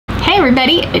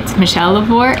everybody, it's Michelle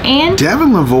LaVore and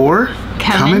Devin LaVore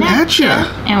coming at you.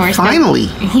 And we're finally.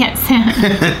 Yes.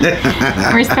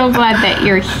 We're so glad that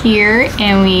you're here,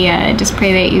 and we just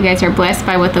pray that you guys are blessed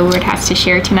by what the Lord has to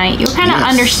share tonight. You'll kind of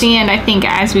understand, I think,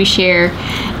 as we share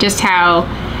just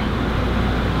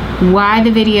why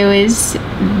the video is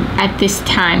at this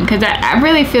time, because I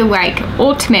really feel like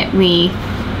ultimately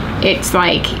it's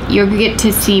like you'll get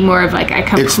to see more of like a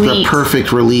complete... It's the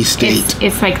perfect release date.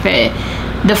 It's like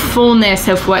the fullness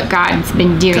of what God's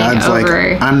been doing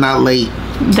over... Like, I'm not late.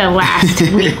 The last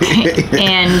week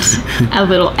and a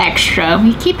little extra.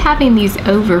 We keep having these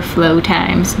overflow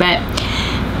times, but...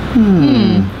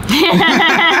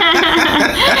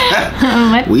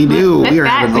 We do. We are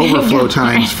having overflow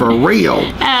times for real.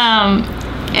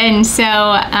 And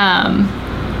so...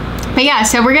 But yeah,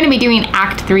 so we're going to be doing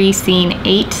Act 3, Scene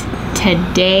 8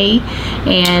 today,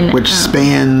 and which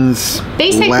spans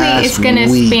basically it's going to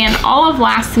span all of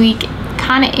last week,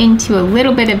 kind of into a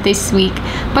little bit of this week,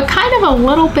 but kind of a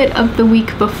little bit of the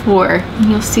week before.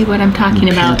 And you'll see what I'm talking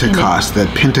about. Pentecost,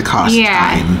 that Pentecost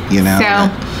time, you know,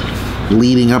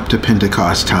 leading up to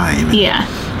Pentecost time. Yeah.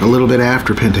 A little bit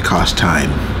after Pentecost time.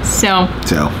 So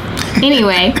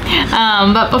anyway,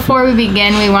 but before we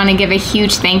begin, we want to give a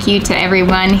huge thank you to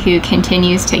everyone who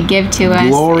continues to give to us.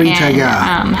 Glory to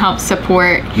God. Help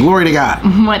support. Glory to God.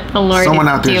 What the Lord Someone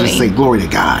is out there doing. just say glory to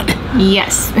God.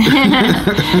 Yes.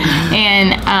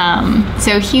 And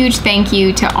so huge thank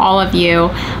you to all of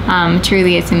you.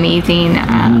 Truly, it's amazing.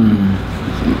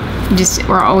 Just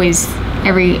we're always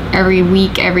every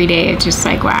week, every day. It's just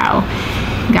like, wow.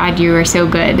 God, you are so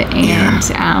good,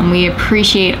 and we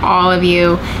appreciate all of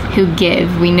you who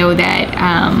give. We know that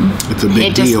it's a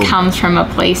big deal. Just comes from a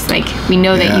place like we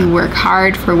know that you work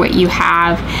hard for what you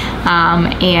have,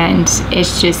 and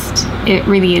it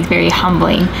really is very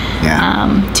humbling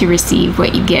to receive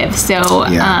what you give. So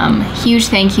huge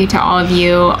thank you to all of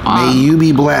you. May you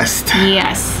be blessed.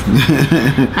 Yes.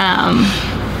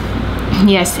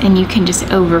 Yes, and you can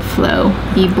just overflow.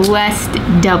 Be blessed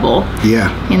double. Yeah.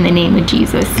 In the name of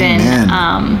Jesus. Amen.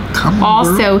 And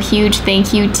also, huge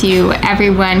thank you to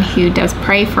everyone who does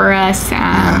pray for us.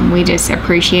 We just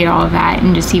appreciate all of that,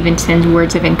 and just even send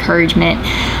words of encouragement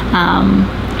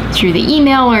through the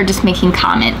email or just making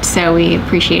comments. So we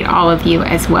appreciate all of you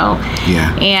as well.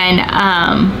 Yeah. And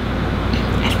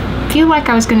I feel like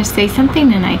I was going to say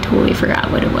something and I totally forgot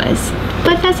what it was,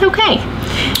 but that's okay.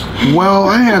 Well,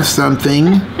 I have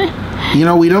something. You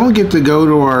know, we don't get to go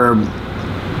to our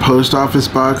post office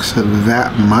box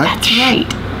that much. That's right.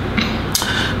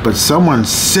 But someone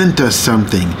sent us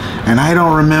something, and I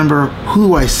don't remember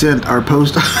who I sent our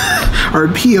our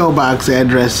P.O. box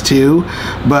address to,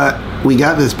 but we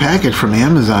got this package from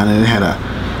Amazon, and it had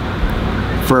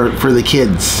for the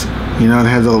kids. You know, it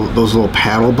had those little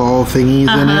paddle ball thingies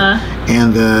in it.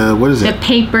 And what is it? The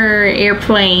paper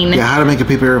airplane. Yeah, how to make a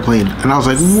paper airplane. And I was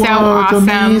like, whoa, so awesome.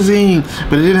 It's amazing.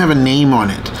 But it didn't have a name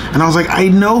on it. And I was like, I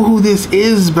know who this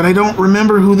is, but I don't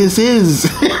remember who this is.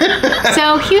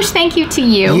 So huge thank you to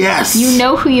you. Yes. You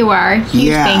know who you are.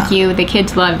 Huge thank you. The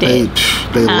kids loved it.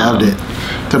 They loved it.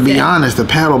 To be honest, the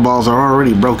paddle balls are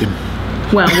already broken.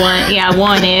 Well,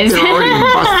 one is. They're already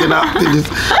busted up.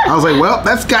 I was like, well,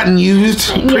 that's gotten used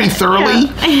pretty thoroughly.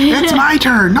 Yeah. It's my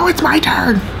turn. No, it's my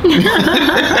turn.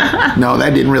 No,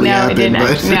 that didn't really happen. It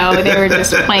didn't. No, they were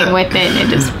just playing with it and it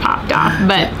just popped off.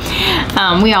 But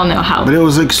we all know how. But it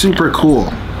was like super cool.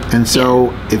 And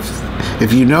so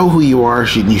if you know who you are,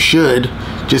 you should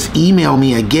just email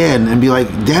me again and be like,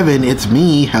 Devin, it's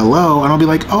me. Hello. And I'll be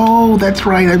like, oh, that's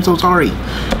right. I'm so sorry.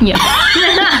 Yeah.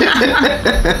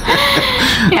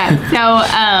 Yeah. So,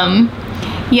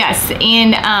 yes.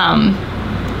 And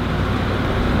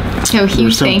so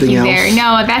huge thank you there.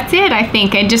 No, that's it, I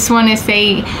think. I just want to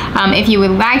say, if you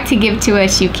would like to give to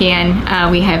us, you can.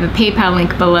 We have a PayPal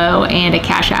link below and a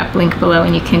Cash App link below,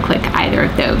 and you can click either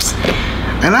of those.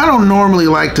 And I don't normally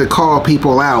like to call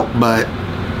people out, but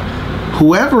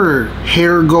whoever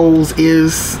Hair Goals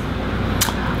is,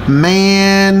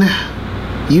 man,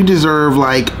 you deserve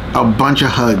like a bunch of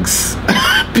hugs.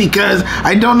 Because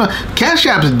I don't know, Cash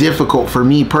App is difficult for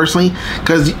me personally,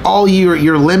 because all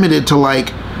you're limited to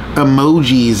like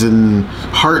emojis and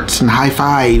hearts and high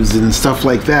fives and stuff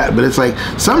like that. But it's like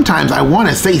sometimes I want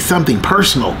to say something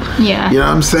personal. Yeah. You know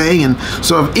what I'm saying? And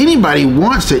so if anybody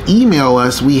wants to email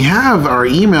us, we have our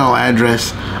email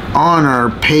address on our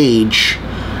page.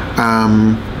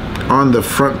 On the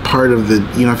front part of the,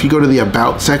 you know, if you go to the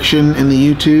About section in the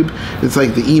YouTube, it's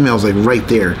like the email's like right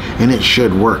there, and it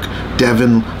should work.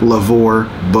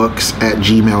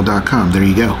 DevinLaVoreBooks@gmail.com. There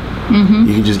you go.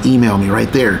 You can just email me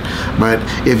right there. But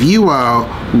if you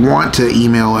want to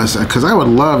email us, because I would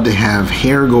love to have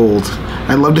hair gold.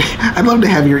 I'd love to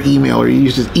have your email, or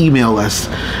you just email us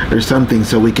or something,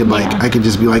 so we could I could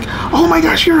just be like, oh my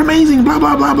gosh, you're amazing, blah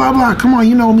blah blah blah blah. Come on,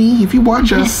 you know me. If you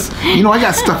watch us, you know I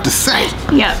got stuff to say.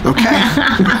 Yep. Okay.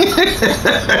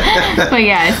 But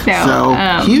yeah, so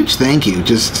huge thank you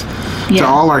to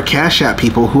all our Cash App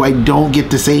people who I don't get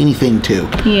to say anything to.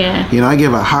 Yeah. You know, I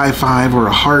give a high five or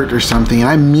a heart or something, and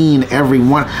I mean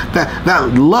everyone.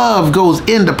 That love goes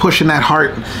into pushing that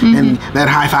heart and that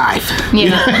high five.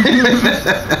 Yeah.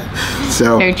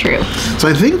 So true. So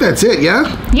I think that's it. Yeah.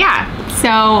 Yeah.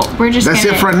 So we're just. That's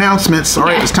it for announcements. All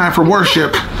right, it's time for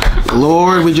worship.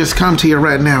 Lord, we just come to you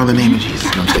right now in the name of Jesus.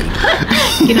 No, I'm kidding.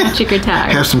 Get out your guitar.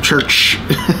 Have some church.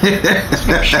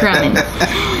 Strumming.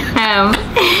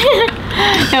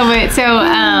 No, but so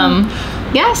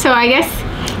I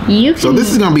guess you can. So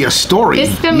this is gonna be a story.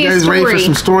 This is gonna be a story. You guys ready for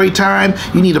some story time?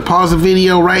 You need to pause the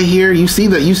video right here. You see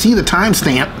the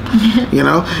timestamp. You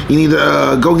know, you need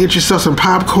to go get yourself some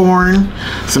popcorn,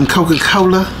 some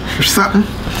Coca-Cola or something.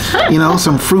 You know,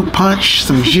 some fruit punch,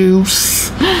 some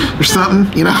juice or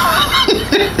something. You know,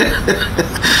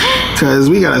 because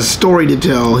we got a story to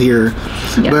tell here.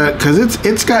 Yep. But because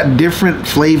it's got different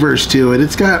flavors to it.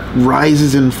 It's got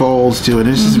rises and falls to it.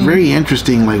 It's just very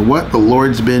interesting, like what the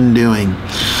Lord's been doing.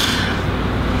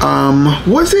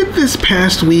 Was it this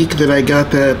past week that I got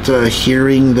that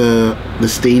hearing the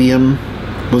stadium?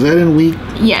 Was that in week?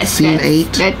 Yes. Scene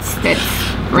 8? That's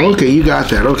right. Okay, you got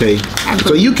that. Okay.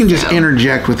 So you can just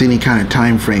interject with any kind of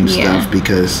time frame stuff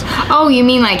because. Oh, you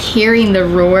mean like hearing the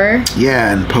roar?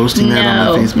 Yeah, and posting that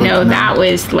on the Facebook. No, that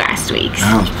was last week's.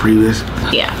 That was previous.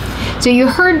 Yeah. So you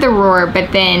heard the roar,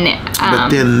 but then.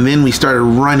 Then we started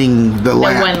running the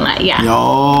lap. The one lap, yeah.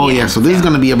 Oh, yeah. So this is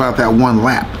going to be about that one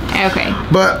lap. Okay.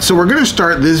 But so we're going to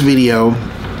start this video,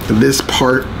 this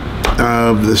part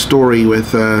of the story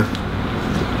with the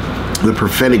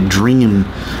prophetic dream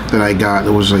that I got.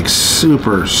 That was like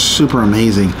super, super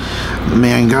amazing.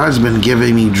 Man, God's been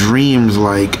giving me dreams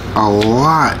like a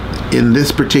lot in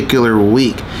this particular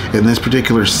week, in this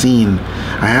particular scene.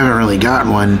 I haven't really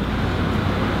gotten one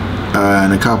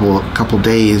in a couple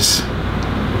days.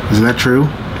 Is that true?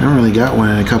 I haven't really got one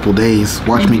in a couple days.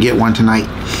 Watch me get one tonight.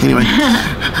 Anyway,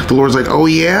 the Lord's like, oh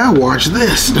yeah, watch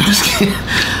this. No, just kidding.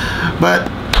 But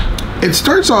it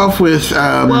starts off with.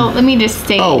 Well, let me just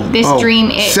say this dream.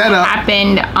 It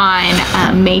happened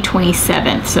on May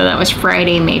 27th, so that was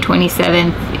Friday, May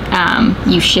 27th.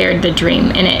 You shared the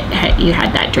dream, and you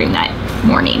had that dream that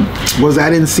morning. Was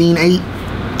that in scene 8?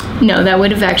 No, that would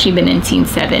have actually been in scene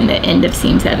 7, the end of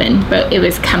scene 7, but it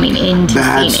was coming into scene 8.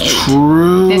 That's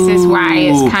true. This is why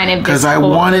it's kind of because I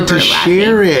wanted to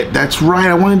share it. That's right.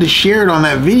 I wanted to share it on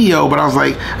that video, but I was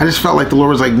like, I just felt like the Lord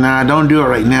was like, nah, don't do it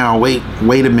right now. Wait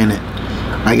a minute.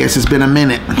 I guess it's been a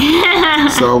minute.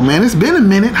 So, man, it's been a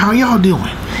minute. How y'all doing?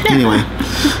 Anyway,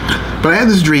 but I had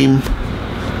this dream,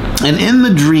 and in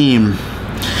the dream,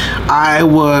 I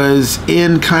was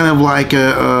in kind of like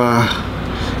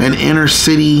an inner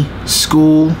city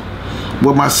school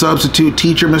with my substitute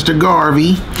teacher, Mr.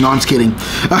 Garvey. No, I'm just kidding.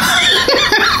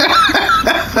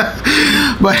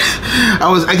 But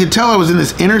I could tell I was in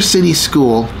this inner city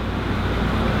school.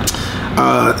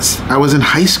 I was in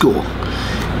high school,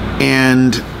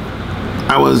 and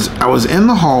I was in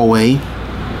the hallway,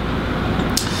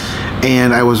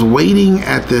 and I was waiting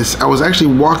at this. I was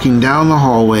actually walking down the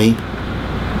hallway.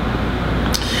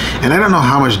 And I don't know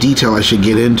how much detail I should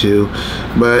get into,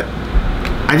 but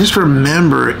I just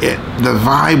remember it. The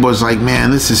vibe was like, man,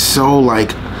 this is so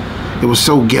like, it was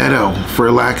so ghetto,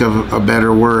 for lack of a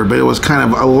better word, but it was kind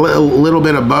of a little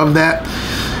bit above that.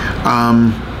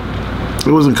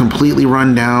 It wasn't completely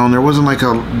run down. There wasn't like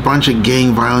a bunch of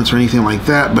gang violence or anything like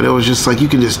that, but it was just like, you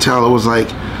can just tell it was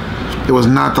like, it was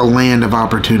not the land of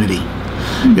opportunity.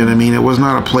 You know what I mean? It was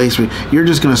not a place where you're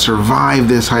just going to survive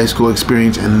this high school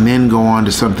experience and then go on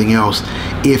to something else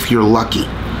if you're lucky. You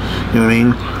know what I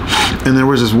mean? And there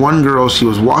was this one girl, she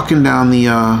was walking down the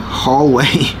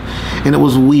hallway, and it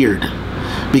was weird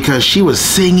because she was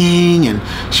singing and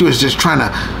she was just trying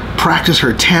to practice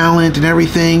her talent and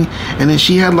everything. And then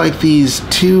she had like these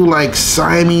two like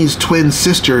Siamese twin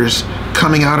sisters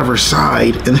coming out of her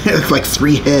side, and they had like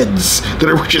 3 heads that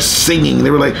were just singing. They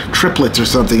were like triplets or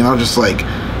something, and I was just like,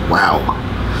 wow.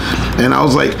 And I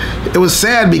was like, it was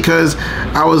sad because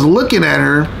I was looking at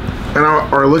her,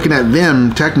 or looking at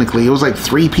them technically. It was like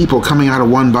 3 people coming out of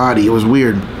one body. It was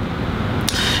weird.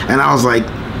 And I was like,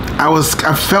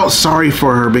 I felt sorry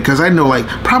for her, because I know, like,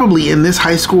 probably in this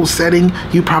high school setting,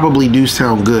 you probably do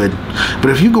sound good. But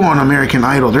if you go on American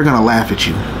Idol, they're gonna laugh at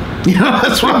you. You know,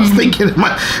 that's what I was thinking. And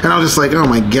I was just like, oh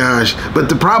my gosh. But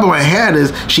the problem I had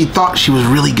is she thought she was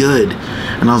really good.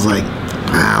 And I was like,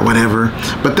 whatever.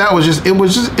 But that was just,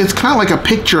 it's kind of like a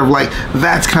picture of like,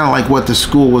 that's kind of like what the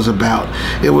school was about.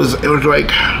 It was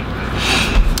like,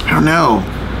 I don't know.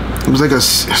 It was like a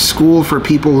school for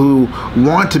people who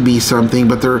want to be something,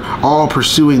 but they're all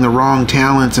pursuing the wrong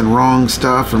talents and wrong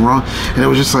stuff and it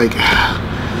was just like,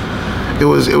 it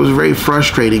was very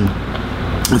frustrating.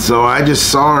 And so I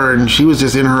just saw her, and she was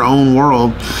just in her own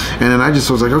world. And then I just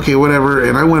was like, okay, whatever.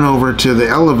 And I went over to the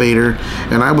elevator,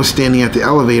 and I was standing at the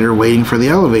elevator waiting for the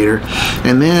elevator.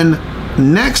 And then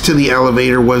next to the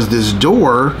elevator was this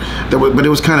door, but it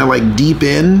was kind of like deep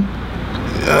in.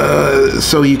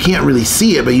 So you can't really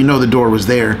see it, but you know the door was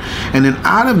there. And then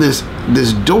out of this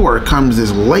door comes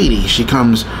this lady. She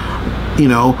comes, you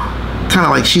know, kind of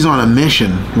like she's on a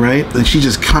mission, right? And she's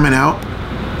just coming out.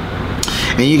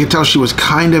 And you could tell she was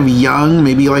kind of young,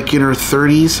 maybe like in her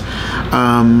 30s.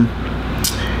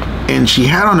 And she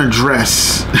had on a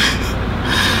dress.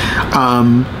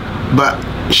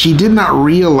 But she did not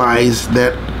realize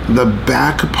that the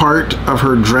back part of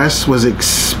her dress was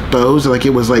exposed, like it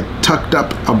was like tucked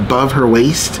up above her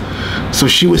waist. So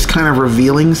she was kind of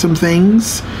revealing some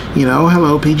things, you know,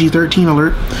 hello, PG-13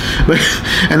 alert.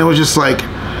 And it was just like,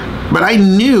 but I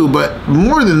knew, but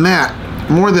more than that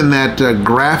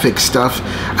graphic stuff,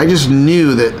 I just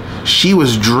knew that she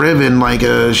was driven like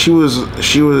she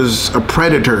was a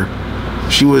predator.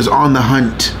 She was on the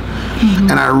hunt.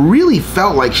 And I really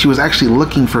felt like she was actually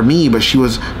looking for me, but she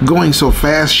was going so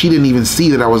fast she didn't even see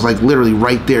that I was like literally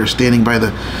right there standing by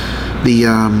the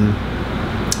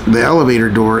elevator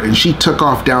door, and she took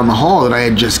off down the hall that I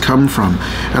had just come from.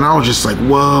 And I was just like,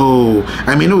 whoa.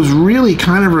 I mean, it was really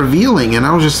kind of revealing, and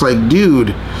I was just like,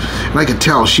 dude. And I could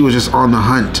tell she was just on the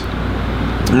hunt.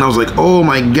 And I was like, oh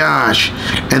my gosh.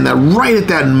 And then right at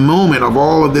that moment of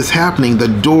all of this happening, the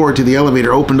door to the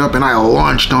elevator opened up and I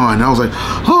launched on. And I was like,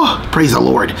 oh, praise the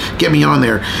Lord, get me on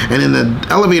there. And then the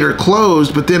elevator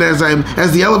closed, but then as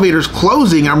the elevator's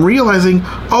closing, I'm realizing,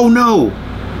 oh no,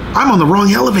 I'm on the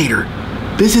wrong elevator.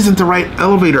 This isn't the right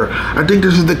elevator. I think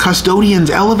this is the custodian's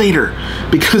elevator,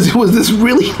 because it was this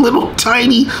really little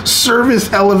tiny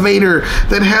service elevator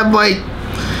that had like,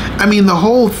 I mean, the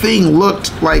whole thing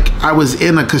looked like I was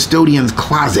in a custodian's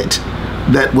closet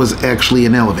that was actually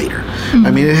an elevator. I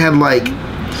mean, it had like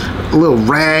little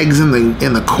rags in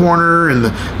the corner, and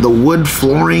the wood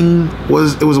flooring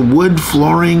was wood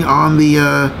flooring on the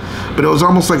but it was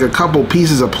almost like a couple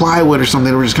pieces of plywood or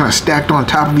something that were just kind of stacked on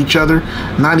top of each other,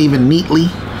 not even neatly.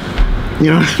 You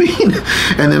know what I mean?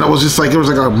 And then it was just like, there was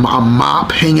like a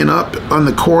mop hanging up on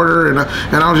the corner, and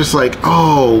I was just like,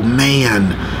 oh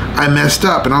man, I messed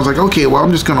up. And I was like, okay, well,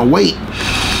 I'm just gonna wait.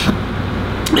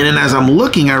 And then as I'm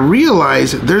looking, I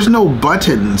realize there's no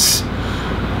buttons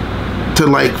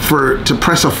to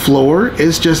press a floor.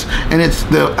 It's just, and it's,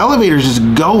 the elevator's just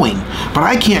going, but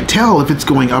I can't tell if it's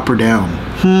going up or down.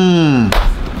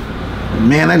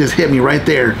 Man, that just hit me right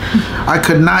there. I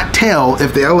could not tell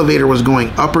if the elevator was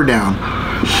going up or down.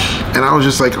 And I was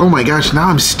just like, oh my gosh, now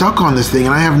I'm stuck on this thing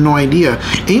and I have no idea.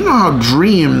 And you know how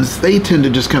dreams, they tend to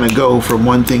just kind of go from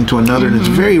one thing to another, and it's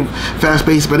very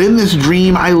fast-paced. But in this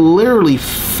dream, I literally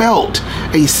felt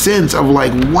a sense of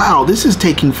like, wow, this is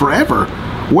taking forever.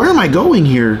 Where am I going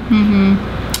here?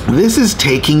 This is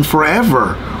taking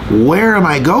forever. Where am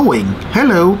I going?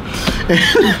 Hello.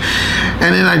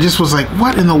 And then I just was like,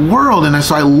 what in the world? And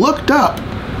so I looked up,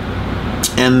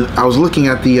 and I was looking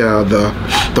at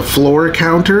the floor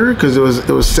counter, because it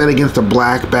was set against a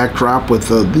black backdrop with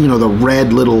the the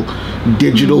red little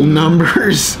digital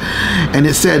numbers, and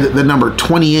it said the number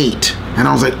 28, and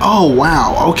I was like, oh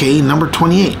wow, okay, number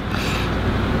 28.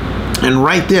 And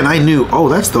right then I knew, oh,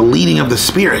 that's the leading of the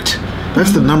Spirit.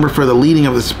 That's the number for the leading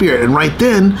of the Spirit. And right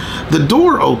then the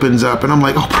door opens up, and I'm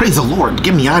like, oh, praise the Lord,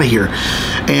 get me out of here.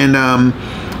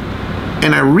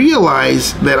 And I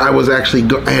realized that I was actually,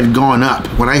 I had gone up.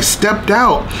 When I stepped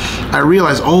out, I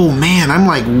realized, oh man, I'm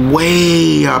like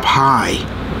way up high.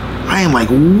 I am like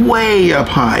way up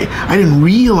high. I didn't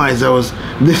realize I was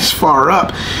this far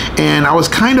up. And I was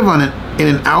kind of in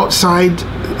an outside,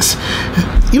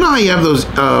 you know how you have those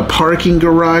parking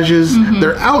garages?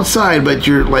 They're outside, but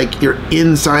you're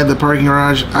inside the parking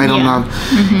garage. I don't know,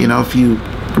 you know,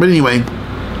 but anyway.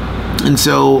 And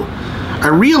so I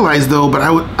realized though, but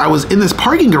I was in this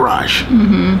parking garage,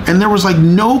 and there was like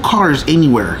no cars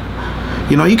anywhere.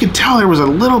 You know, you could tell there was a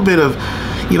little bit of,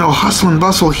 you know, hustle and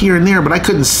bustle here and there, but I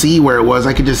couldn't see where it was.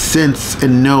 I could just sense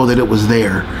and know that it was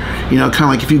there. You know, kind of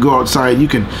like if you go outside, you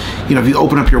can, you know, if you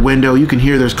open up your window, you can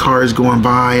hear there's cars going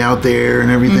by out there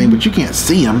and everything, but you can't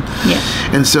see them.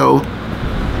 And so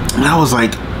And I was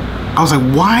like,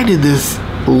 why did this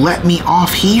let me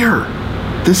off here?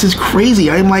 This is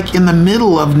crazy. I'm like in the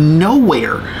middle of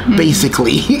nowhere,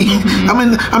 basically.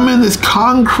 I'm in this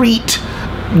concrete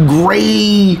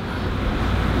gray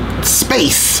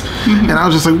space. And I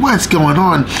was just like, what's going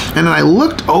on? And then I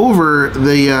looked over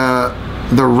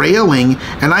the railing,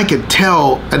 and I could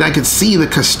tell, and I could see the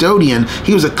custodian.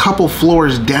 He was a couple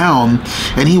floors down,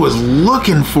 and he was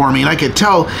looking for me, and I could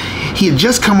tell he had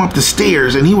just come up the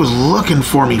stairs, and he was looking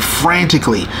for me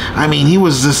frantically. I mean, he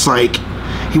was just like,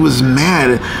 he was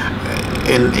mad,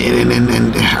 and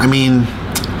I mean,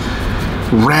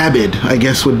 rabid, I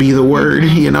guess would be the word.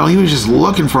 You know, he was just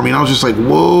looking for me, and I was just like,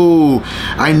 whoa.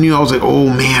 I knew, I was like, oh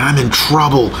man, I'm in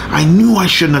trouble. I knew I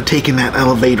shouldn't have taken that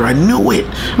elevator. I knew it.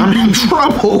 I'm in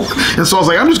trouble. And so I was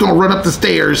like, I'm just gonna run up the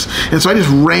stairs. And so I just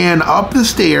ran up the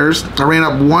stairs. I ran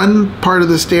up one part of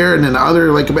the stair, and then the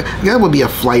other, like, that would be a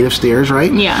flight of stairs,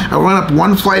 right? Yeah. I went up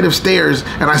one flight of stairs,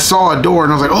 and I saw a door,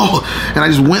 and I was like, oh, and I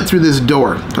just went through this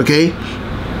door, okay?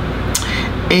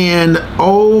 And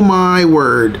oh my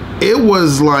word, it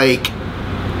was like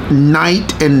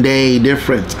night and day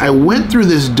difference. I went through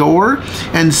this door,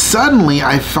 and suddenly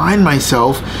I find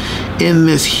myself in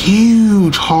this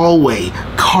huge hallway,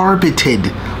 carpeted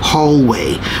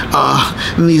hallway.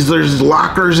 And there's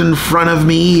lockers in front of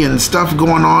me and stuff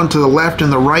going on to the left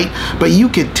and the right, but you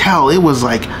could tell it was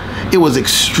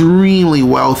extremely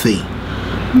wealthy.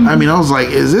 I mean, I was like,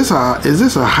 is this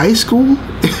a high school?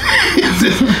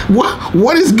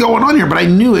 What is going on here? But I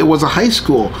knew it was a high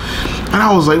school. And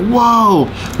I was like, whoa.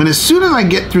 And as soon as I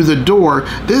get through the door,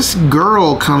 this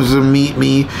girl comes to meet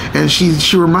me, and she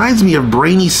reminds me of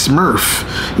Brainy Smurf.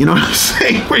 You know what I'm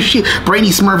saying? Where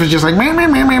Brainy Smurf is just like, meh, meh,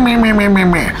 meh, meh, meh, meh, meh,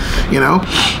 meh, you know?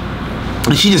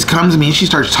 And she just comes to me, and she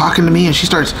starts talking to me, and she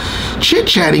starts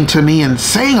chit-chatting to me and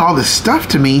saying all this stuff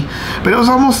to me. But it was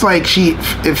almost like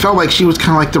it felt like she was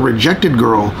kind of like the rejected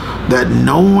girl that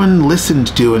no one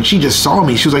listened to. And she just saw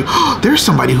me. She was like, oh, there's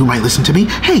somebody who might listen to me.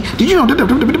 Hey, did you know? And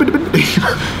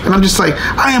I'm just like,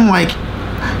 I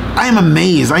am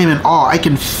amazed. I am in awe. I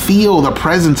can feel the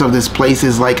presence of this place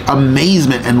is like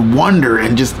amazement and wonder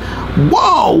and just,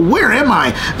 whoa, where am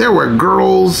I? There were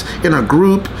girls in a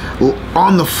group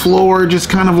on the floor, just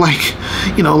kind of like,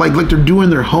 you know, like they're doing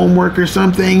their homework or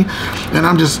something. And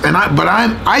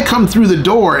I come through the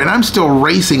door, and I'm still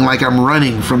racing like I'm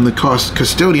running from the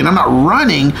custodian. I'm not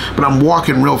running, but I'm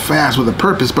walking real fast with a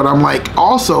purpose. But I'm like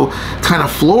also kind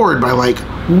of floored by like,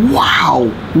 wow,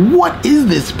 what is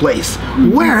this place?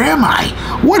 Where am I?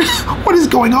 What is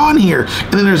going on here?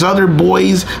 And then there's other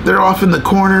boys, they're off in the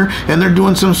corner, and they're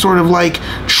doing some sort of like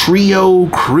trio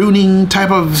crooning type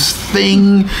of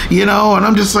thing, you know, and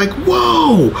I'm just like,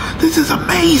 whoa, this is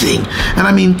amazing. And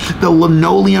I mean, the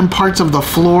linoleum parts of the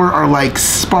floor are like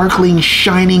sparkling,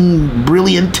 shining,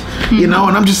 brilliant, you know,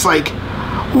 and I'm just like,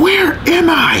 where am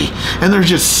I? And there's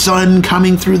just sun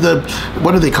coming through the,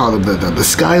 what do they call them? The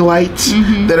skylights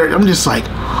that are, I'm just like,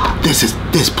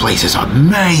 this place is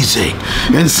amazing.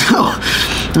 And so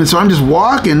I'm just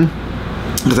walking,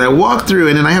 because I walk through,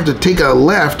 and then I have to take a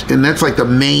left, and that's like the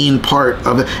main part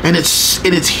of it. And it's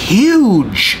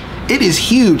huge. It is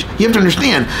huge. You have to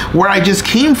understand, where I just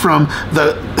came from,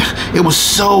 it was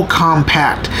so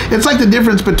compact. It's like the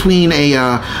difference between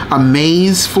a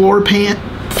maze floor pan,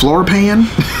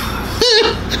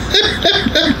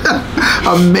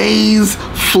 a maze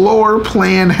floor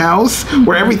plan house,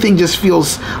 where everything just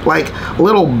feels like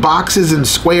little boxes and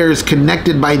squares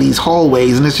connected by these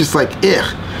hallways, and it's just like,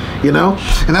 ugh, you know.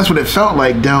 And that's what it felt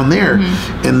like down there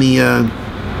in the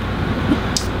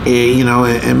you know,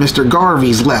 in Mr.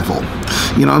 Garvey's level,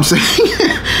 you know what I'm saying?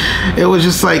 It was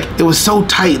just like, it was so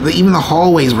tight that even the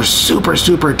hallways were super,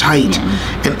 super tight,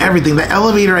 and everything. The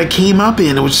elevator I came up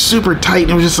in, it was super tight,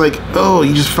 and it was just like, oh,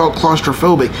 you just felt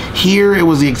claustrophobic. Here, it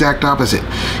was the exact opposite.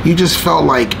 You just felt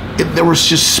like there was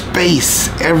just space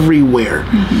everywhere.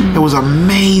 It was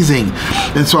amazing.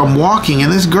 And so I'm walking,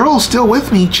 and this girl's still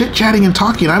with me, chit-chatting and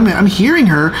talking. I'm hearing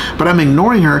her, but I'm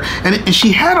ignoring her. And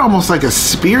she had almost like a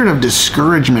spirit of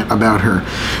discouragement about her.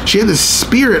 She had this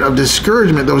spirit of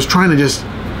discouragement that was trying to just,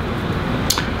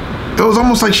 it was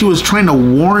almost like she was trying to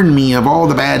warn me of all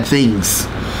the bad things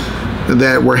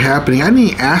that were happening. I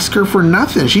didn't ask her for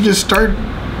nothing. She just started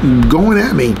going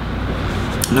at me.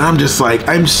 And I'm just like,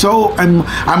 I'm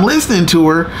listening to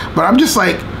her, but I'm just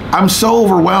like, I'm so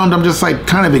overwhelmed. I'm just like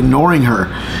kind of ignoring her,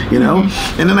 you know?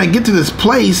 And then I get to this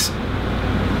place,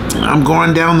 I'm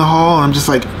going down the hall, and I'm just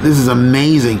like, this is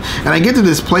amazing. And I get to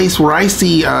this place where I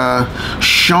see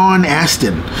Sean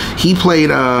Astin. He played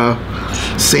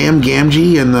Sam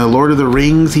Gamgee in the Lord of the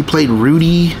Rings. He played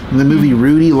Rudy in the movie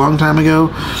Rudy a long time ago.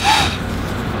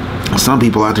 Some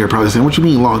people out there are probably saying, what you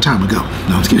mean a long time ago?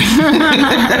 No, I'm just kidding.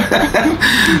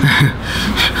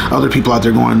 Other people out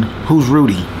there going, who's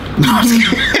Rudy? No, I'm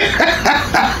just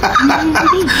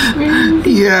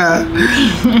kidding. Yeah.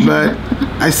 But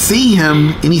I see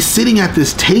him, and he's sitting at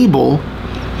this table,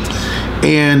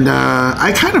 and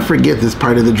I kind of forget this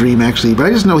part of the dream, actually, but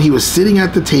I just know he was sitting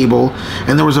at the table,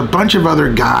 and there was a bunch of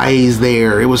other guys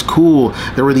there. It was cool.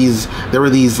 There were these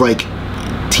like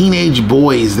teenage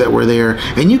boys that were there,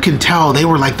 and you can tell they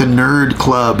were like the nerd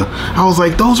club. I was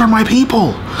like, those are my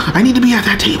people. I need to be at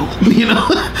that table, you know.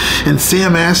 And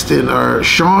Sean Astin, I'm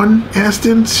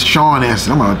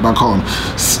about to call him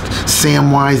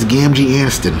Samwise Gamgee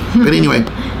Astin, but anyway.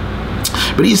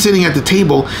 But he's sitting at the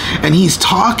table, and he's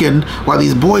talking while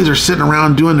these boys are sitting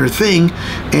around doing their thing,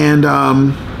 and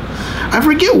I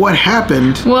forget what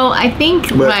happened. Well, I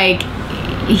think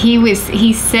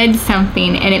he said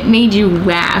something and it made you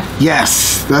laugh.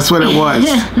 Yes, that's what it was.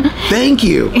 Thank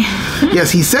you.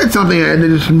 Yes, he said something and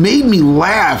it just made me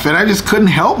laugh, and I just couldn't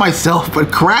help myself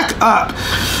but crack up.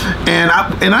 And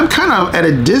I'm kind of at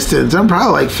a distance. I'm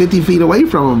probably like 50 feet away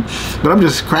from him, but I'm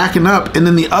just cracking up. And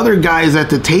then the other guys at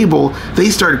the table, they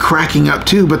started cracking up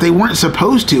too, but they weren't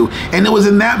supposed to. And it was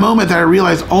in that moment that I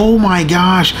realized, oh my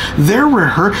gosh,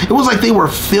 it was like they were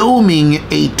filming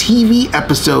a TV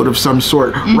episode of some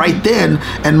sort right then,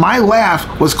 and my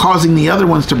laugh was causing the other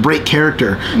ones to break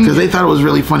character because they thought it was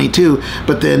really funny too.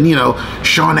 But then, you know,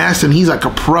 Sean Astin, he's like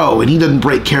a pro, and he doesn't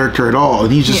break character at all,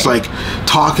 and he's just like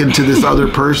talking to this other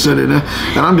person, and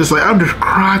I'm just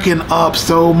cracking up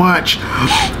so much.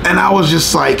 And I was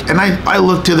just like, and I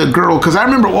looked to the girl, because I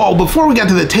remember, before we got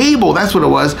to the table, that's what it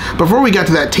was, before we got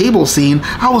to that table scene,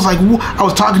 I was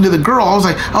talking to the girl, I was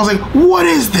like, what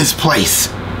is this place?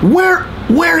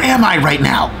 Where am I right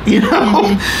now? You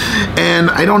know? And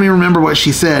I don't even remember what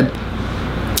she said.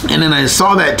 And then I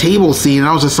saw that table scene, and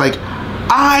I was just like,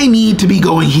 I need to be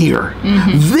going here.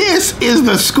 This is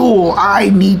the school I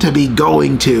need to be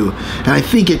going to. And I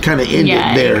think it kind of ended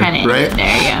there, right? Ended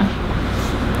there, yeah.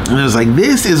 And I was like,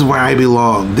 this is where I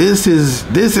belong. This is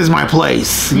my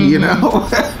place, you know?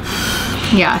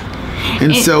 Yeah.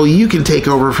 And so you can take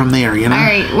over from there, you know? All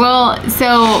right. Well,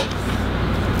 so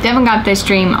Devin got this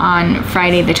dream on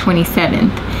Friday the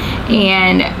 27th,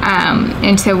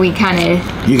 and so we kind of...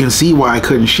 You can see why I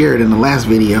couldn't share it in the last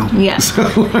video. Yeah. So.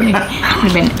 It would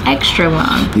have been extra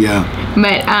long. Yeah.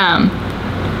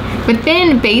 But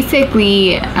then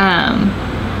basically,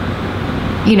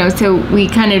 you know, so we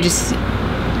kind of just...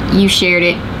 You shared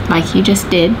it like you just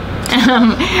did.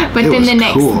 But then the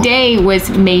next day was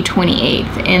May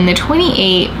 28th, and the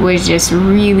 28th was just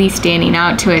really standing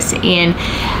out to us, and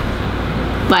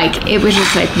like it was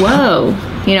just like, whoa,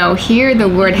 you know, here the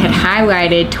Lord had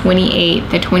highlighted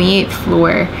the 28th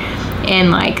floor,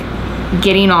 and like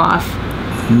getting off,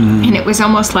 and it was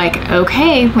almost like,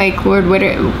 okay, like, Lord, what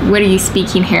are you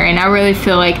speaking here? And I really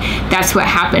feel like that's what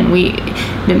happened.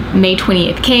 The May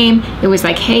 28th came, it was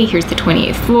like, hey, here's the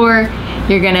 28th floor,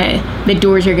 the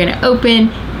doors are gonna open,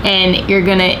 and you're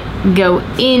gonna go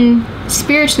in,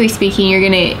 spiritually speaking, you're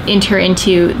gonna enter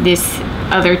into this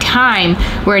other time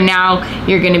where now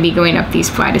you're going to be going up these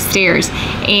flight of stairs.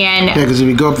 And yeah, because if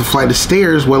you go up the flight of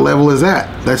stairs, what level is that?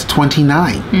 That's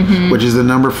 29, which is the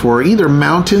number for either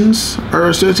mountains are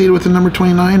associated with the number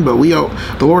 29, but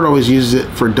the Lord always uses it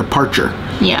for departure.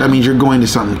 Yeah, that means you're going to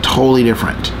something totally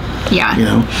different. Yeah, you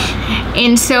know.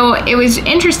 And so it was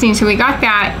interesting. So we got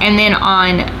that, and then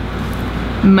on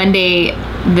Monday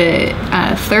the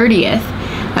 30th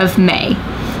of May,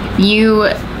 you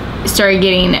started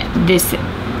getting this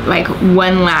like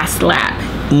one last lap,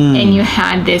 and you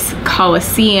had this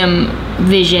Colosseum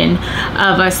vision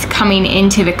of us coming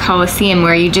into the Colosseum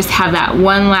where you just have that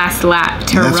one last lap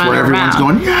to run around. That's where everyone's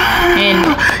going, and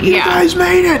you guys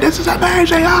made it, this is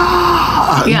amazing,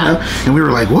 yeah, you know? And we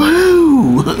were like,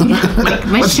 whoa, like,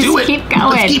 let's just do it. Keep going.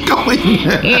 Let's keep going.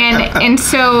 and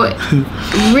so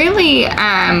really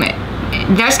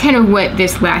that's kind of what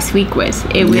this last week was.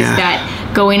 It was that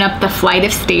going up the flight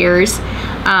of stairs.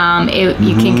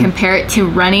 You can compare it to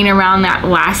running around that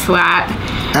last lap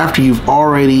after you've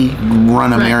already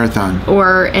run a marathon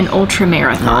or an ultra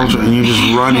marathon, and you're just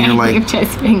running. You're like, you've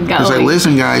just been going. It's like,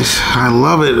 listen, guys, I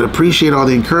love it, appreciate all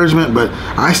the encouragement, but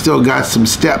I still got some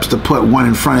steps to put one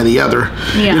in front of the other.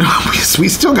 Yeah, you know, we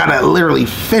still gotta literally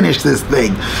finish this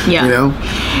thing. Yeah, you know.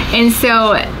 And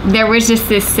so there was just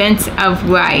this sense of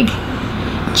like,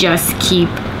 just keep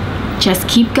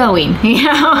going, you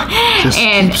know.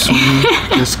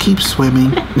 Just keep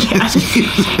swimming.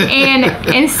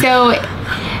 And so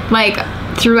like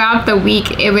throughout the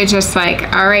week, it was just like,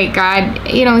 all right, God,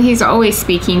 he's always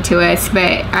speaking to us,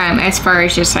 but as far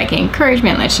as just like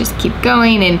encouragement, let's just keep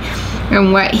going and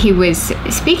what he was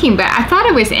speaking. But I thought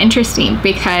it was interesting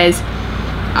because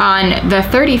on the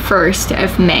 31st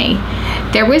of May,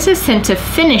 there was a sense of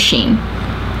finishing.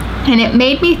 And it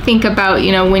made me think about,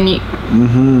 when you,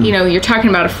 you're talking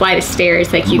about a flight of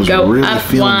stairs, like you go really up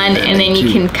one and then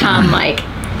you can come like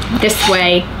this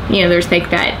way, there's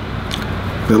like the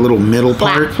little middle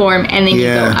platform, and then you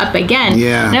go up again.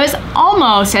 Yeah. And it was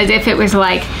almost as if it was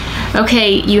like,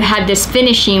 okay, you had this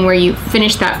finishing where you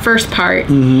finished that first part,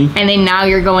 and then now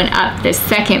you're going up the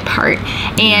second part.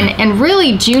 And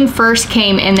really June 1st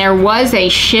came, and there was a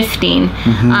shifting,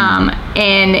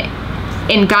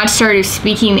 and God started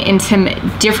speaking in some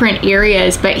different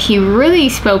areas, but he really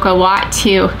spoke a lot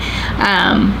to,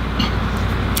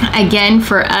 again,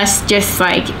 for us, just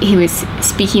like he was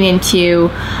speaking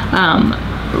into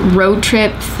road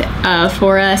trips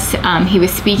for us. He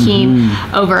was speaking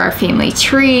over our family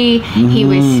tree. He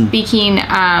was speaking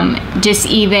just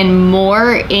even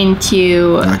more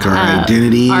into like our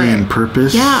identity and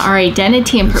purpose. Yeah, our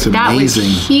identity and purpose. That was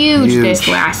huge this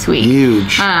last week.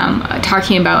 Huge.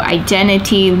 Talking about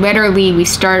identity. Literally, we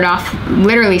started off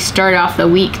the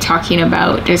week talking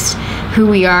about just who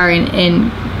we are in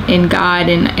God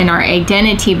and our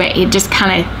identity, but it just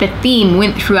kind of, the theme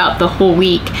went throughout the whole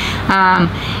week.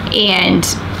 And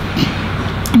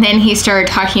then he started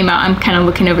talking about, I'm kind of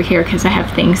looking over here because I have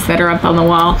things that are up on the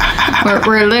wall.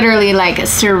 We're literally like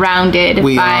surrounded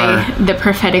by the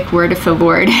prophetic word of the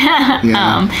Lord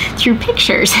through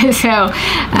pictures. So,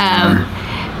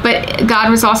 but God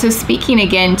was also speaking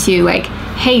again to like,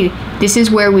 hey, this is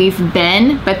where we've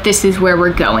been, but this is where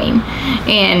we're going.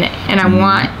 And I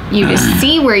want you to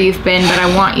see where you've been, but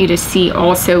I want you to see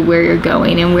also where you're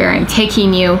going and where I'm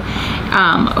taking you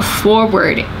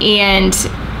forward. And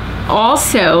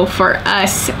also for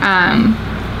us,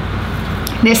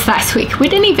 this last week, we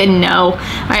didn't even know.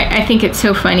 I think it's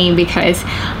so funny because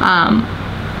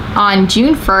on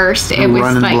June 1st, it was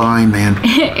running like blind, man.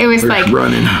 It was like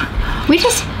running.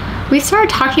 We started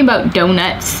talking about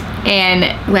donuts, and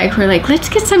like we're like, let's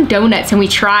get some donuts, and we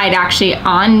tried actually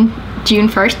on June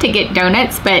 1st to get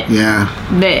donuts, but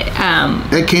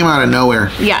it came out of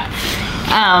nowhere.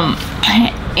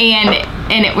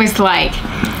 And it was like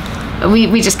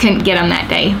we just couldn't get them that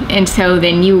day, and so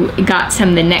then you got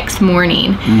some the next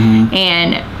morning,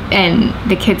 and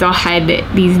the kids all had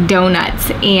these donuts.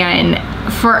 And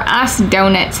for us,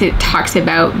 donuts, it talks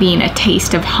about being a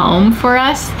taste of home for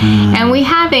us. And we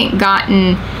haven't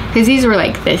gotten, because these were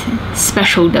like the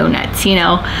special donuts, we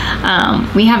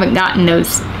haven't gotten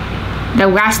those. The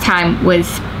last time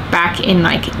was back in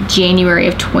like January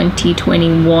of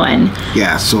 2021.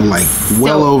 Yeah, so like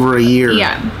well over a year.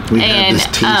 Yeah. We had this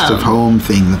taste of home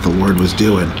thing that the Lord was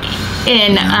doing.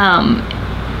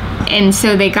 And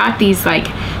so they got these like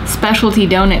specialty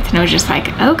donuts, and I was just like,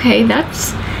 okay,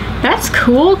 that's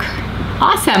cool,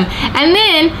 awesome. And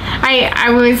then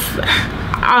I was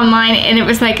online, and it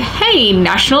was like, hey,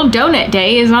 National Donut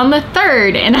Day is on the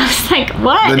 3rd, and I was like,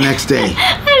 what? The next day.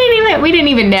 We didn't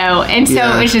even know, and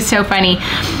so it was just so funny.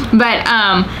 But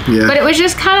but it was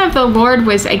just kind of, the Lord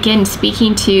was again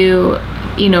speaking to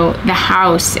the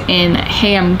house, and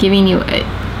hey, I'm giving you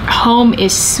home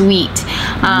is sweet,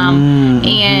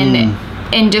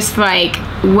 and just like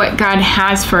what God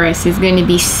has for us is going to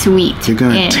be sweet. You're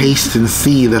going to taste and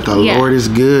see that the Lord is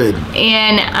good.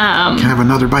 And can I have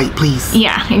another bite, please?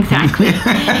 Yeah, exactly.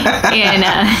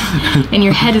 And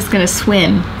your head is going to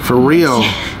swim. For real.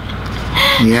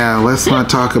 Yeah, let's not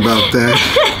talk about that.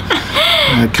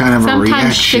 Kind of sometimes a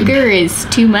reaction. Sugar is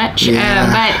too much.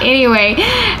 But anyway,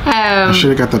 I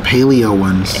should have got the paleo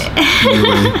ones.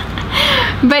 Anyway.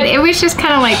 But it was just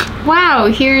kind of like, wow,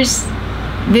 here's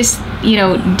this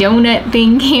donut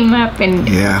thing came up, and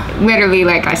literally,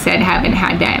 like I said, haven't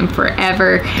had that in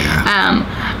forever.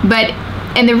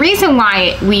 And the reason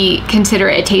why we consider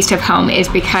it a taste of home is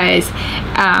because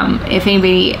if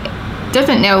anybody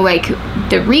doesn't know, like,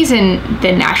 the reason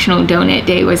the National Donut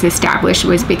Day was established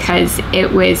was because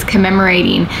it was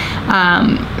commemorating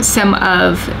some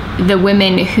of the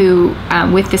women who,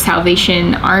 with the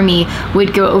Salvation Army,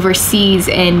 would go overseas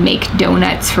and make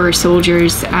donuts for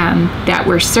soldiers that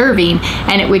were serving,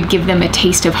 and it would give them a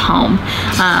taste of home.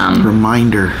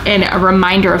 Reminder. And a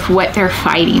reminder of what they're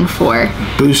fighting for.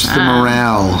 Boost the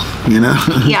morale,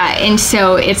 Yeah, and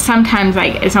so it's sometimes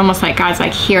like, it's almost like God's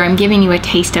like, here, I'm giving you a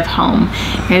taste of home,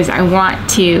 because I want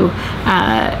to,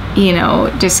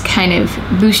 just kind of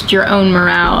boost your own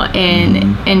morale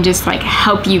and just like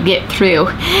help you get through,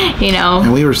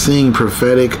 And we were seeing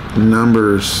prophetic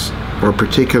numbers or a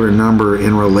particular number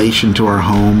in relation to our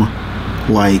home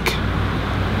like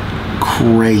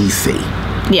crazy.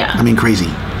 Yeah. I mean, crazy.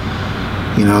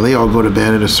 You know, they all go to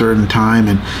bed at a certain time,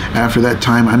 and after that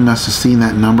time, I must have seen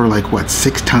that number like, what,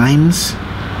 6 times?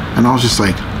 And I was just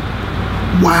like,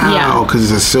 wow, because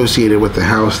it's associated with the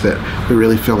house that we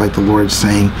really feel like the Lord's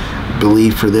saying,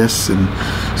 believe for this. And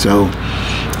so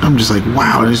I'm just like,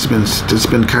 wow, it's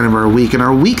been kind of our week. And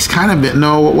our week's kind of been,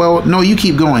 no, you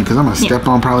keep going, because I'm going to step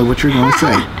on probably what you're going to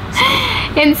say.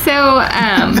 And so,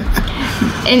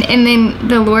 and then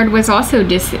the Lord was also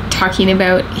just talking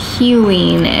about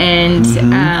healing and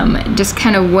just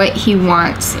kind of what he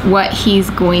wants, what he's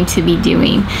going to be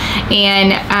doing.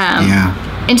 And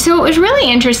and so it was really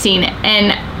interesting.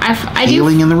 And I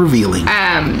healing and the revealing.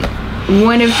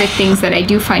 One of the things that I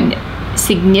do find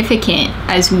significant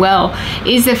as well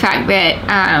is the fact that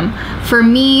for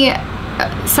me,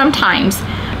 sometimes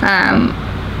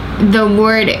the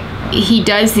Lord, he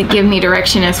does give me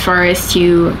direction as far as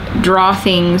to draw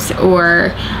things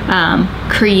or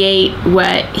create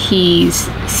what he's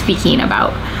speaking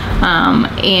about.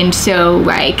 And so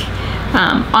like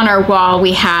on our wall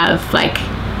we have like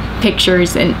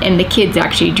pictures, and the kids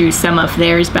actually drew some of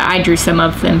theirs, but I drew some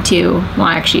of them too. Well,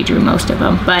 I actually drew most of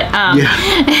them, but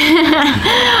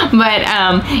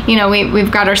you know,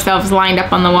 we've got ourselves lined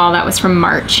up on the wall. That was from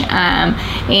March,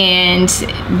 and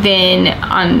then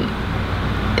on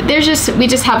we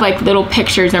just have like little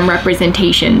pictures and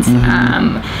representations,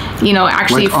 you know,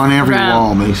 actually like on every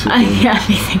wall, basically. Yeah,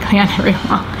 basically on every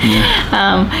wall.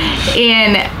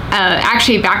 And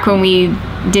actually back when we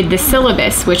did the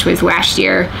syllabus, which was last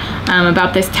year,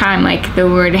 about this time, like the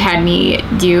Lord had me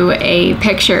do a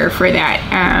picture for that,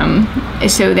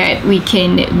 so that we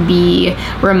can be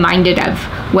reminded of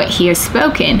what he has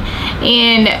spoken.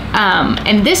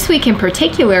 And this week in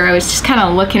particular, I was just kind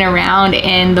of looking around,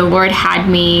 and the Lord had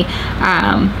me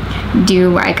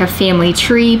do like a family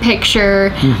tree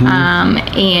picture,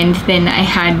 and then I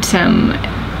had some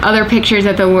other pictures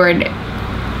that the Lord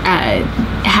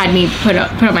had me put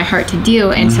up my heart to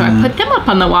do, and so I put them up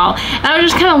on the wall. And I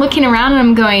was just kind of looking around, and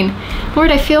I'm going,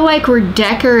 Lord, I feel like we're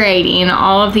decorating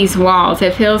all of these walls.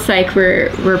 It feels like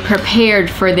we're prepared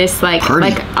for this like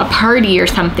a party or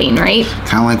something, right?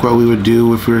 Kind of like what we would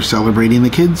do if we were celebrating the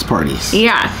kids' parties.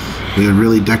 Yeah. We would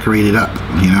really decorate it up,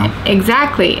 you know?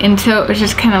 Exactly. And so it was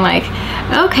just kind of like,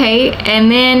 okay. And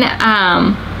then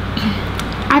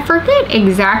I forget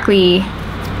exactly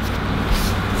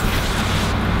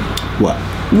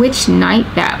which night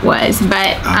that was,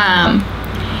 but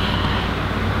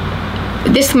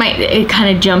it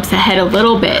kind of jumps ahead a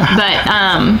little bit,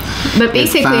 but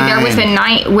basically there was a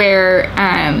night where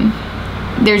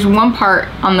there's one part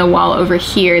on the wall over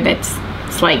here it's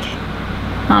like,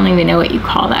 I don't even know what you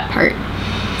call that part.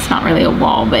 It's not really a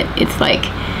wall, but it's like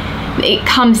it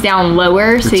comes down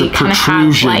lower, so you kind of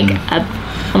have like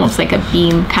almost like a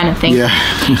beam kind of thing.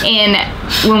 And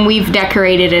when we've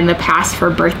decorated in the past for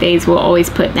birthdays, we'll always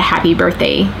put the happy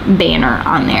birthday banner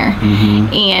on there.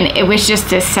 And it was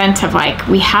just a sense of like,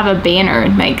 we have a banner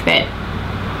like that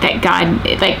God,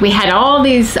 like we had all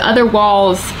these other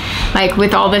walls like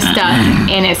with all this stuff,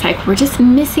 and it's like we're just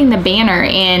missing the banner.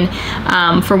 And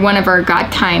for one of our God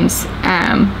times,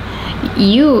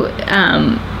 you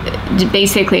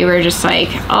basically we're just like,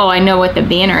 oh, I know what the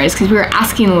banner is, because we were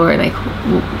asking the Lord, like,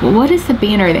 what is the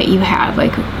banner that you have?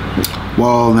 Like,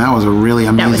 well, that was a really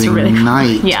amazing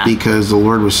night, because the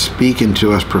Lord was speaking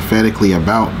to us prophetically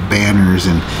about banners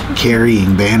and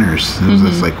carrying banners. It was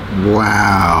just like,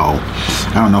 wow.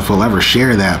 I don't know if we'll ever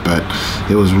share that, but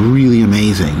it was really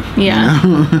amazing. Yeah. You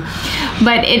know?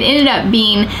 But it ended up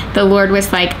being, the Lord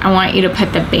was like, I want you to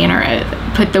put the banner,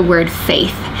 put the word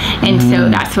faith. And so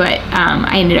that's what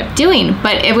I ended up doing.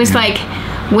 But it was like,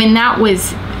 when that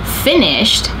was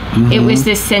finished, it was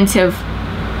this sense of,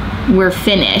 we're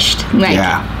finished. Like,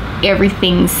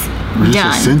 everything's There's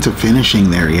done. A sense of finishing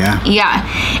there, Yeah.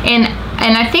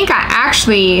 And I think I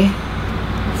actually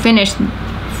finished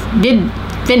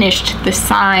the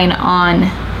sign on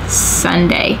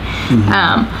Sunday.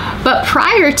 But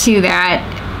prior to that,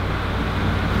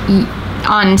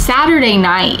 on Saturday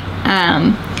night,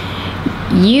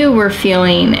 you were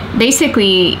feeling,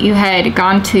 basically you had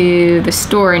gone to the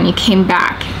store and you came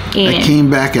back. And I came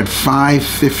back at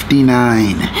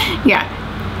 5:59. Yeah.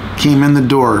 Came in the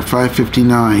door at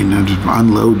 5:59 and just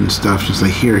unloading stuff. Just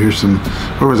like, here's some,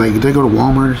 where was I? Did I go to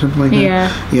Walmart or something like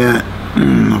that? Yeah.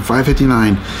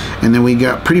 5:59. And then we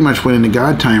pretty much went into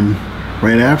God time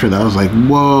right after that. I was like,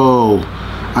 whoa,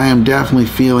 I am definitely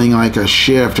feeling like a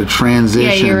shift, a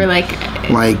transition. Yeah, you were like,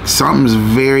 Like, something's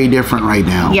very different right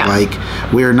now. Yeah. Like,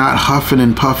 we're not huffing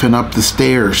and puffing up the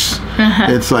stairs.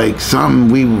 It's like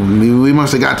something, we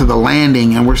must have got to the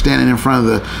landing, and we're standing in front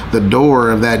of the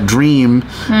door of that dream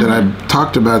that I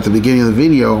talked about at the beginning of the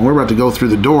video, and we're about to go through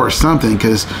the door or something,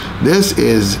 because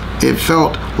it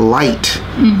felt light.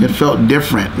 It felt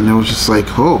different, and it was just like,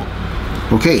 oh,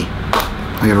 okay,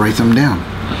 I gotta write something down.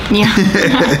 Yeah.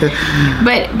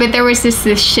 but there was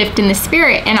this shift in the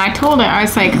spirit, and I told her, I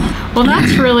was like, well,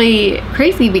 that's really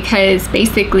crazy, because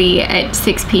basically at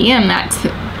 6 p.m. that's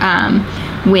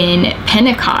when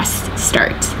Pentecost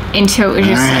starts. And so it was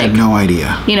just I had no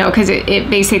idea. You know, because it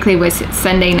basically was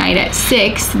Sunday night at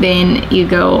 6, then you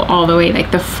go all the way, like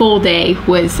the full day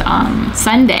was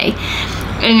Sunday.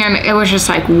 And it was just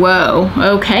like, whoa,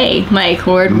 okay, like,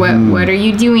 Lord, what are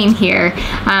you doing here?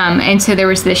 And so there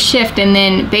was this shift. And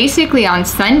then basically on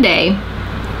Sunday,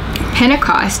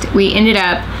 Pentecost, we ended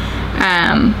up,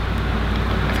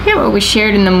 I forget what we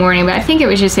shared in the morning, but I think it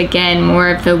was just, again, more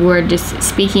of the Lord just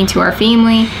speaking to our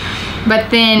family. But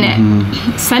then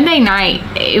Sunday night,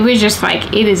 it was just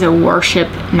like, it is a worship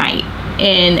night.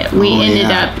 And we ended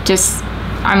up just,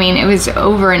 I mean, it was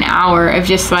over an hour of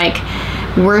just like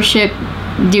worship,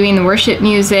 doing the worship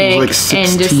music. It was like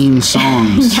 16 and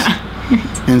songs. Yeah.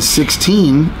 And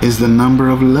 16 is the number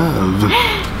of love.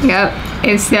 Yep.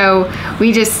 And so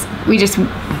we just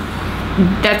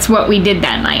that's what we did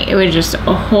that night. It was just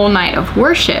a whole night of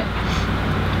worship.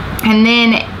 And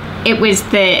then it was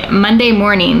the Monday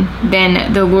morning,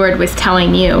 then the Lord was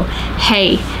telling you,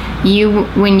 hey,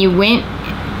 when you went,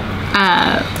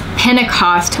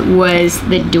 Pentecost was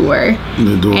the door.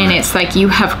 And it's like, you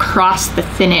have crossed the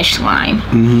finish line.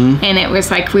 And it was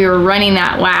like we were running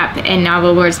that lap, and now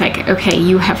the Lord's like, okay,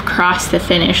 you have crossed the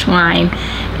finish line.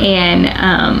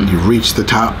 And you've reached the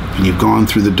top, and you've gone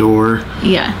through the door.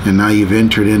 Yeah. And now you've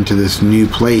entered into this new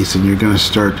place, and you're going to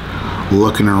start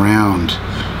looking around.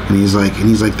 And he's like,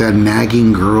 that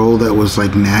nagging girl that was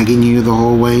like nagging you the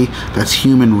whole way, that's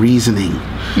human reasoning.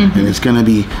 And it's going to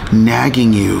be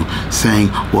nagging you,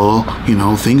 saying, well, you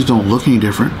know, things don't look any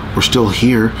different. We're still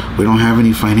here. We don't have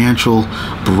any financial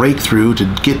breakthrough to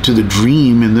get to the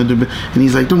dream. And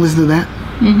he's like, don't listen to that.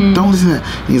 Don't listen to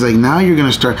that. And he's like, now you're going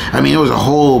to start. I mean, it was a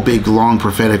whole big, long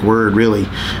prophetic word, really.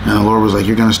 And the Lord was like,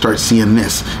 you're going to start seeing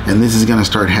this, and this is going to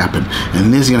start happening,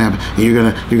 and this is going to happen. And you're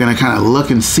going to kind of look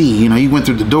and see. You know, you went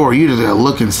through the door. You just got to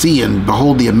look and see and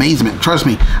behold the amazement. Trust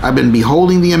me, I've been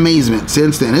beholding the amazement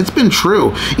since then. It's been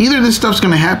true. Either this stuff's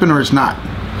going to happen or it's not.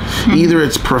 Either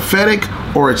it's prophetic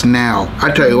or it's now. I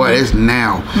tell you what, it's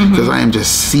now, because I am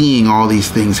just seeing all these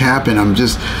things happen. I'm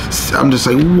just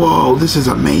like, whoa, this is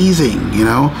amazing. You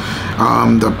know,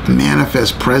 the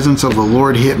manifest presence of the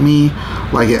Lord hit me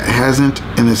like it hasn't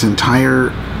in this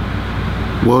entire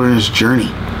wilderness journey.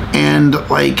 And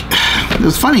like, it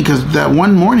was funny because that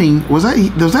one morning, was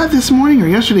that this morning or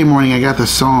yesterday morning? I got the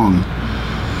song.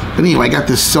 But anyway, I got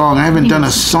this song. I haven't done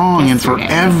a song in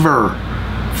forever.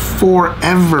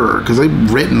 Because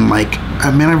I've written like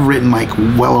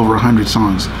well over 100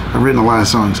 songs. I've written a lot of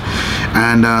songs,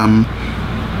 and I'm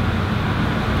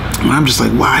just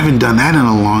like, wow, I haven't done that in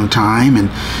a long time.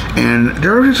 And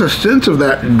there's a sense of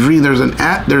that dream. There's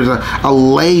a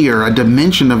layer, a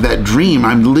dimension of that dream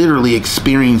I'm literally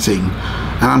experiencing.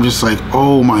 And I'm just like,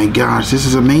 oh my gosh, this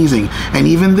is amazing. And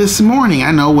even this morning,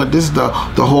 I know what this is, the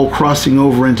whole crossing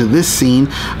over into this scene,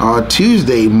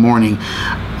 Tuesday morning,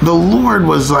 the Lord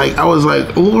was like, I was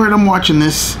like, Lord, I'm watching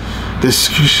this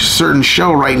certain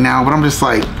show right now, but I'm just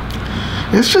like,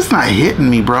 it's just not hitting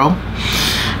me, bro.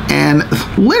 And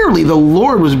literally the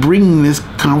Lord was bringing this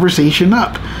conversation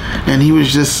up. And he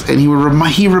was just, and he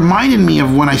reminded me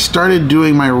of when I started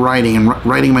doing my writing and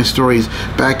writing my stories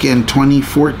back in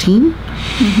 2014.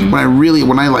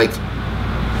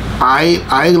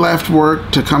 I left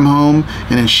work to come home,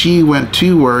 and then she went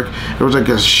to work. There was like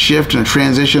a shift and a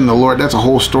transition. The Lord, that's a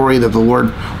whole story that the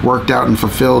Lord worked out and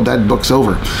fulfilled. That book's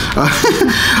over.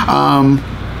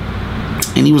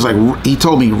 And he was like, he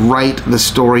told me, write the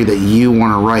story that you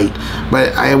want to write.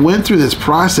 But I went through this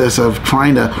process of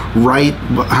trying to write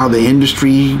how the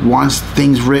industry wants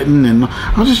things written, and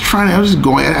I was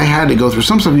had to go through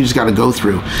some stuff you just got to go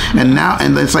through. And now,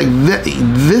 and it's like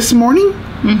this morning,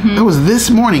 it was this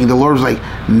morning, the Lord was like,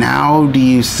 now do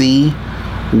you see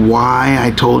why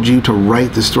I told you to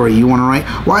write the story you want to write?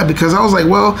 Why? Because I was like,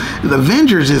 well, the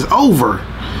Avengers is over.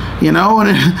 You know,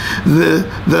 and the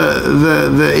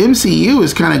MCU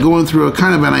is kind of going through a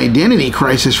kind of an identity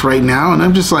crisis right now, and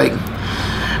I'm just like,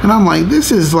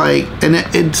 this is like, and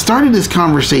it started this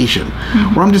conversation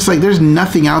where I'm just like, there's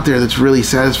nothing out there that's really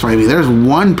satisfying me. There's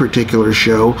one particular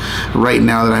show right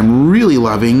now that I'm really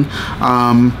loving,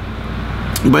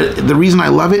 But the reason I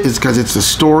love it is because it's a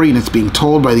story and it's being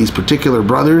told by these particular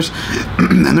brothers,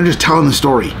 and they're just telling the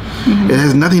story. It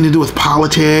has nothing to do with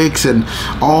politics and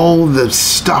all the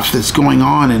stuff that's going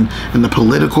on in the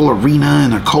political arena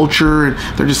and the culture. And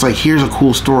they're just like, here's a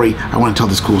cool story. I want to tell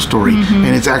this cool story.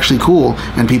 And it's actually cool,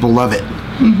 and people love it.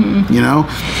 You know?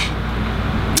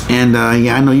 And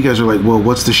yeah, I know you guys are like, well,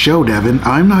 what's the show, Devin?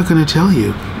 I'm not going to tell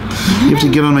you. You have to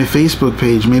get on my Facebook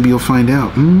page. Maybe you'll find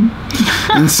out.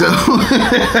 And so,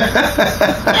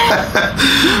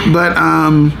 but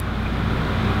I'm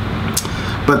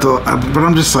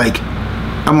just like,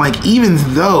 even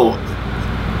though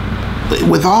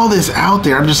with all this out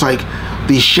there, I'm just like,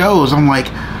 these shows, I'm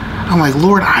like,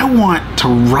 Lord, I want to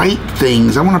write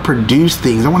things. I want to produce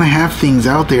things. I want to have things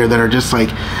out there that are just like,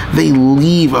 they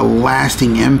leave a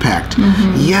lasting impact.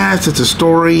 Yes, it's a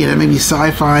story and it may be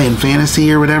sci-fi and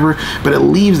fantasy or whatever, but it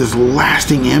leaves this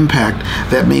lasting impact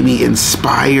that maybe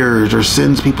inspires or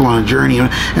sends people on a journey.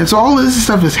 And so all this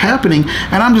stuff is happening,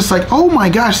 and I'm just like, oh my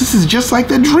gosh, this is just like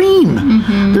the dream.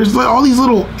 There's all these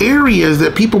little areas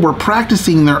that people were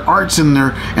practicing their arts and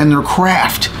their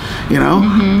craft, you know?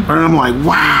 And I'm like,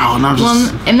 wow. And I'm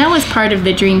just, and that was part of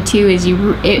the dream too, is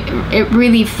it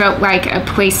really felt like a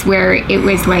place where it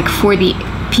was like for the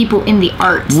people in the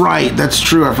arts. Right, that's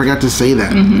true. I forgot to say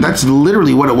that. That's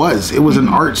literally what it was. It was an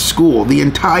art school. The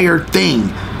entire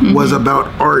thing was about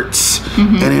arts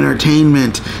and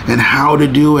entertainment and how to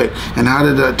do it and how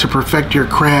to perfect your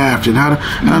craft and how to.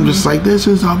 And I'm just like, this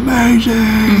is amazing.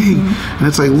 And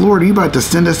it's like, Lord, are you about to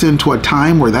send us into a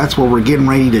time where that's what we're getting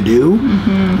ready to do?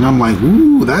 And I'm like,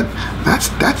 ooh,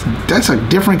 that's a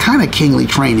different kind of kingly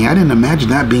training. I didn't imagine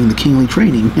that being the kingly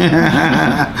training.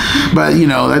 But you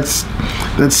know, that's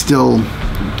still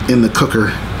in the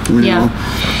cooker, you know.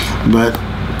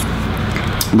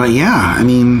 But yeah, I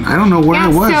mean, I don't know where I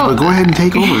was, but go ahead and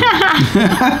take over.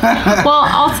 Well,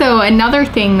 also another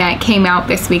thing that came out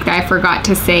this week that I forgot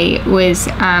to say was,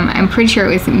 I'm pretty sure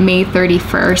it was May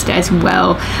 31st as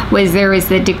well, there was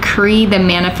the decree, the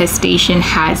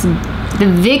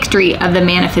victory of the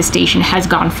manifestation has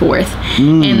gone forth.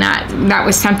 And that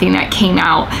was something that came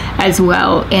out as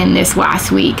well in this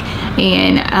last week.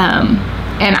 And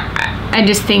I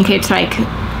just think it's like,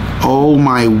 oh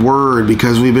my word,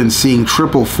 because we've been seeing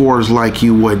 444s like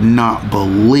you would not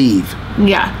believe.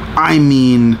 Yeah. I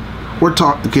mean, we're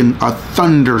talking a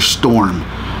thunderstorm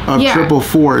of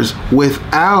 444s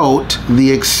without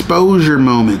the exposure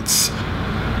moments.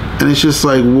 And it's just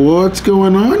like, what's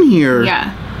going on here?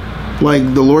 Yeah.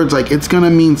 Like, the Lord's like, it's going to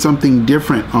mean something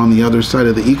different on the other side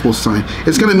of the equal sign.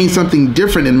 It's going to mean something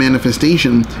different in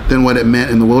manifestation than what it meant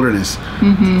in the wilderness.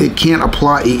 It can't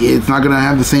apply. It's not going to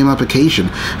have the same application.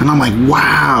 And I'm like,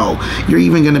 wow, you're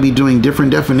even going to be doing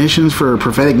different definitions for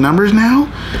prophetic numbers now?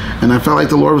 And I felt like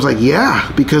the Lord was like,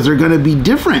 yeah, because they're going to be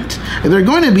different. They're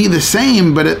going to be the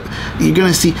same, but you're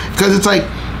going to see, because it's like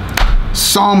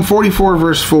Psalm 44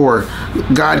 verse 4,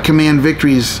 God command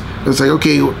victories. It's like,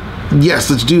 okay, yes,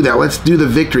 let's do that. Let's do the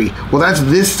victory. Well, that's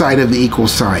this side of the equal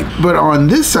sign. But on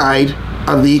this side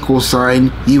of the equal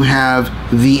sign, you have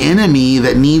the enemy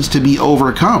that needs to be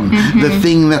overcome. The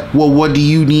thing that, well, what do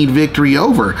you need victory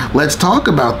over? Let's talk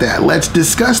about that. Let's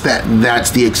discuss that. That's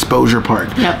the exposure part.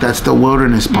 That's the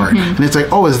wilderness part. And it's like,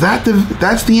 oh,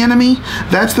 that's the enemy?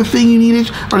 That's the thing you needed?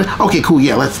 Okay, cool.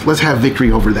 Yeah, let's have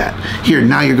victory over that. Here,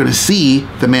 now you're going to see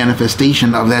the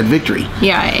manifestation of that victory.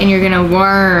 Yeah, and you're going to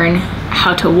learn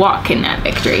how to walk in that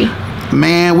victory.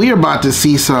 Man, we are about to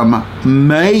see some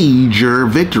major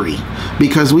victory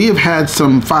because we have had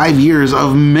some 5 years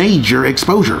of major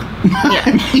exposure.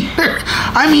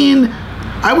 I mean,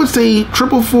 I would say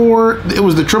 444, it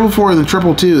was the 444 and the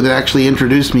 222 that actually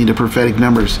introduced me to prophetic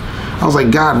numbers. I was like,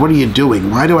 God, what are you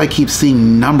doing? Why do I keep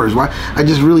seeing numbers? Why? I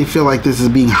just really feel like this is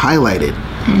being highlighted.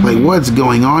 Like, what's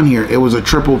going on here? It was a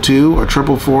 222, a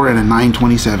 444, and a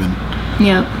 927.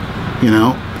 Yep. You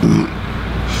know?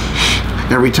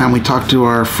 Every time we talk to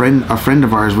a friend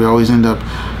of ours, we always end up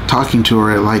talking to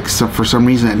her at like, for some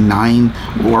reason at 9,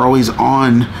 we're always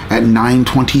on at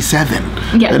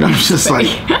 9:27. And I'm just like,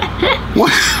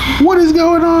 what is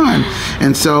going on?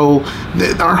 And so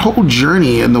our whole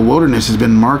journey in the wilderness has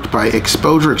been marked by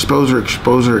exposure.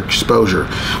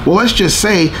 Well, let's just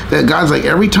say that God's like,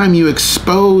 every time you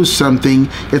expose something,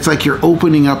 it's like you're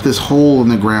opening up this hole in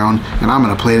the ground, and I'm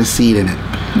going to plant a seed in it.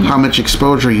 How much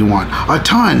exposure you want? A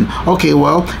ton. Okay,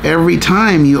 well, every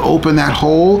time you open that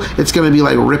hole, it's going to be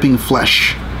like ripping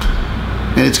flesh,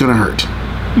 and it's going to hurt.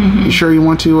 You sure you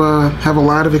want to have a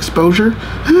lot of exposure?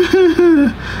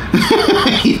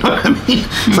 You know what I mean?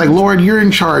 It's like, Lord, you're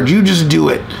in charge. You just do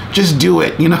it. Just do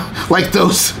it. You know, like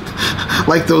those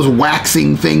like those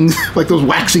waxing things, like those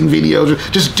waxing videos.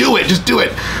 Just do it.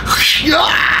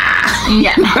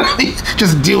 Yeah.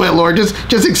 Just do it, Lord.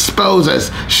 Just expose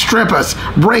us, strip us,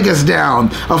 break us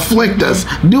down, afflict us.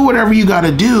 Do whatever you got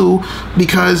to do,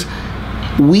 because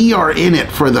we are in it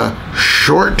for the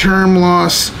short-term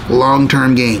loss,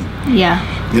 long-term gain. Yeah.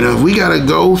 If we got to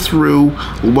go through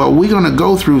what we're going to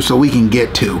go through so we can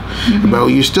get to. But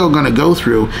you're still going to go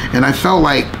through. And I felt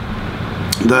like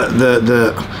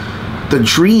the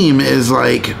dream is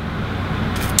like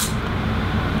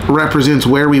represents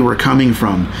where we were coming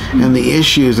from, and the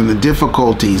issues and the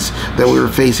difficulties that we were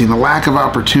facing, the lack of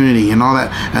opportunity and all that.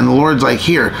 And the Lord's like,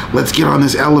 here, let's get on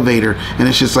this elevator. And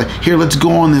it's just like, here, let's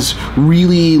go on this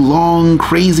really long,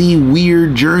 crazy,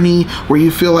 weird journey where you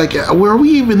feel like, are we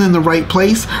even in the right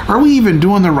place? Are we even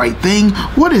doing the right thing?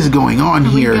 What is going on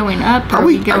here? Are we going up? Are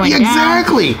we going down?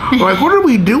 Exactly. Like, what are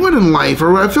we doing in life?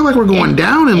 Or I feel like we're going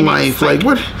down in life. Like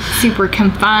what? Super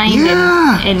confined.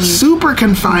 Yeah. And super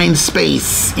confined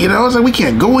space. It's like we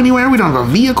can't go anywhere. We don't have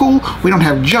a vehicle. We don't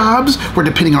have jobs. We're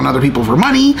depending on other people for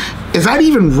money. Is that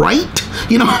even right?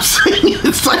 You know what I'm saying?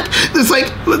 It's like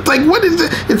what is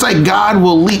it? It's like God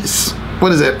will lead.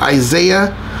 What is it?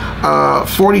 Isaiah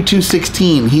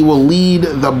 42:16. He will lead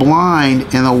the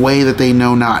blind in a way that they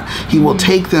know not. He will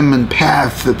take them in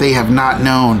paths that they have not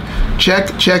known.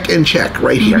 Check, and check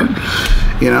right here.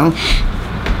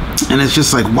 And it's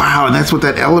just like, wow. And that's what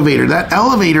that elevator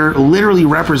literally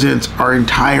represents our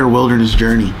entire wilderness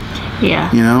journey. Yeah.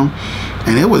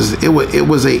 And it was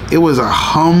a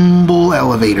humble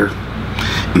elevator.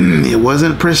 It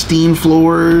wasn't pristine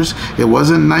floors. It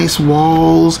wasn't nice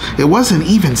walls. It wasn't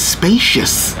even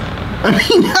spacious. I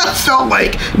mean, I felt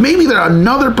like maybe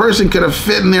another person could have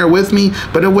fit in there with me,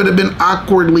 but it would have been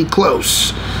awkwardly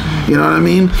close. You know what I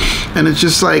mean? And it's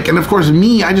just like, and of course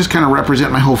me, I just kind of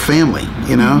represent my whole family,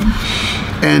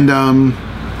 And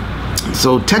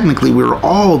so technically we were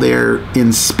all there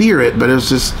in spirit, but it was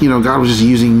just, God was just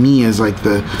using me as like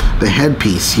the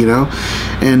headpiece,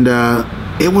 And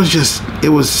it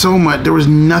was so much. There was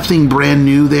nothing brand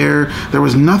new there. There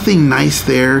was nothing nice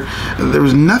there. There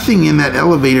was nothing in that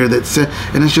elevator that said,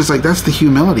 and it's just like, that's the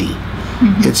humility.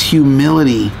 It's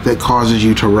humility that causes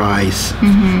you to rise.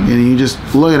 And you just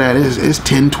look at that. It's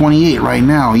 10:28 right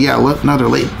now. Yeah, look, another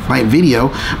late night video,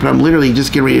 but I'm literally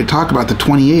just getting ready to talk about the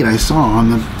 28 I saw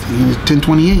on the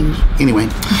 10:28. Anyway,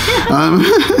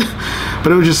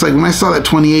 but it was just like when I saw that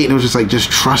 28, it was just like,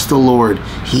 just trust the Lord.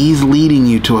 He's leading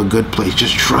you to a good place.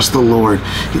 Just trust the Lord.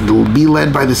 Be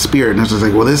led by the Spirit. And it's just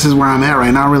like, well, this is where I'm at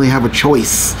right now. I don't really have a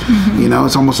choice.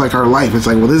 It's almost like our life. It's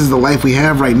like, well, this is the life we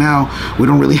have right now. We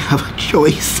don't really have a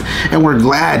choice. And we're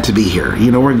glad to be here.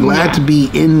 We're glad to be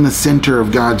in the center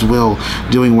of God's will,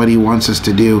 doing what He wants us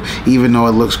to do, even though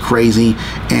it looks crazy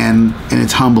and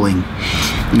it's humbling,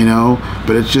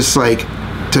 But it's just like,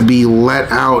 to be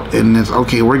let out, and it's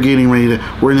okay, we're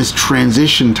in this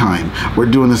transition time, we're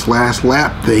doing this last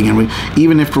lap thing, and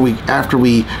after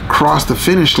we cross the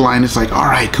finish line, it's like, all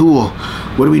right, cool,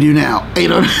 what do we do now?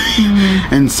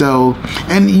 And so,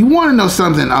 and you want to know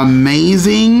something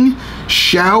amazing?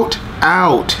 Shout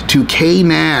out to Kay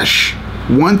Nash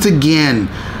once again.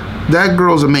 That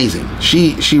girl's amazing.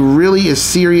 She really is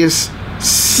serious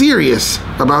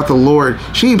about the Lord.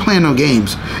 She ain't playing no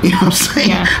games. You know what I'm saying?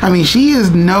 Yeah. I mean, she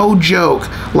is no joke.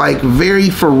 Like,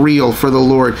 very for real for the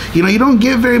Lord. You don't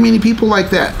get very many people like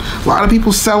that. A lot of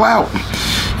people sell out.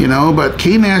 But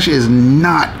Kay Nash is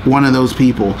not one of those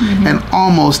people. And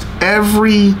almost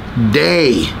every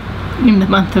day, in the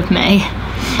month of May,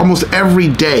 almost every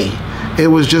day, it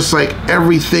was just like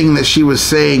everything that she was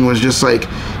saying was just like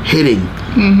hitting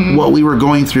what we were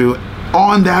going through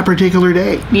on that particular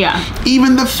day. Yeah.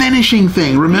 Even the finishing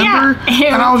thing, remember?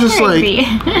 Yeah, and I was just crazy.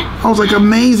 like,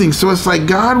 amazing. So it's like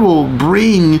God will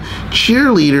bring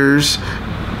cheerleaders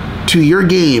to your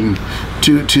game,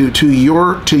 to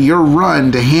your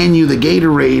run, to hand you the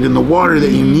Gatorade and the water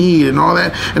that you need and all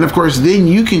that. And of course, then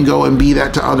you can go and be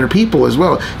that to other people as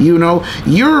well.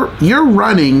 You're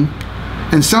running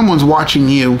and someone's watching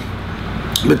you.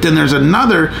 But then there's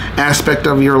another aspect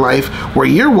of your life where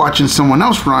you're watching someone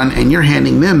else run and you're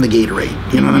handing them the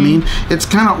Gatorade. You know what I mean? It's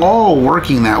kind of all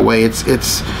working that way. It's the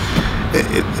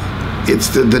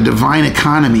divine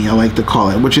economy, I like to call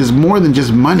it, which is more than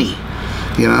just money.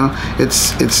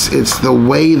 It's the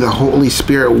way the Holy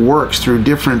Spirit works through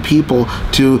different people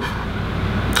to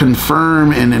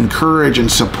confirm and encourage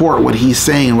and support what He's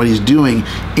saying and what He's doing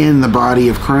in the body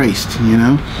of Christ.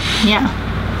 Yeah.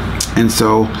 And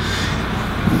so,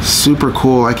 super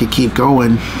cool. I could keep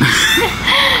going.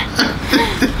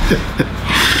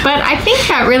 But I think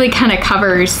that really kind of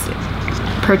covers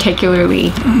particularly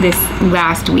this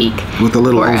last week. With a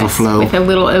little overflow. With a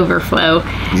little overflow.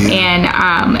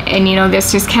 Yeah. And you know,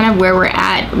 that's just kind of where we're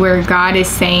at, where God is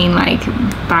saying, like,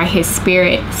 by his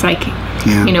Spirit, it's like,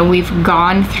 you know, we've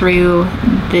gone through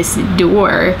this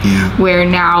door where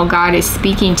now God is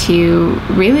speaking to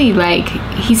really, like,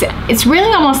 it's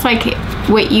really almost like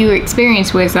what you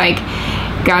experienced was like,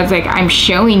 God's like, I'm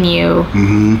showing you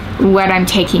what I'm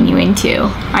taking you into.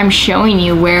 I'm showing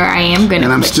you where I am going to.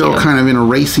 And I'm still kind of in a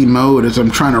racy mode as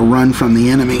I'm trying to run from the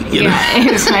enemy. You know?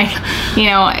 It's like, you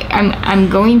know, I'm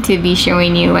going to be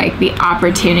showing you, like, the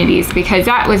opportunities, because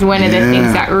that was one of the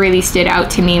things that really stood out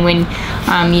to me when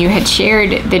you had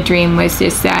shared the dream, was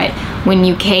just that when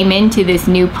you came into this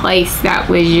new place, that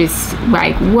was just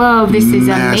like, whoa, this is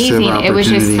amazing. It was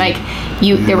just like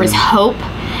there was hope.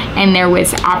 And there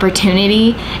was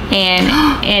opportunity,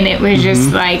 and it was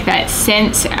just like that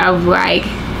sense of, like,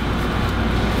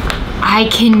 I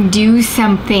can do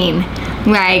something.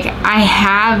 Like, I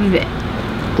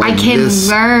can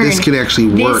learn. This can actually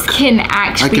work. This can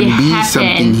actually happen. I can be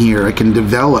something here. I can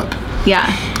develop. Yeah.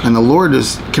 And the Lord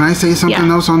is, can I say something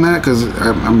else on that? Because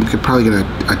I'm probably going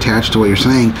to attach to what you're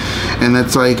saying. And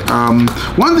that's like,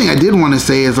 one thing I did want to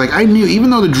say is, like, I knew, even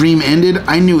though the dream ended,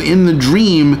 I knew in the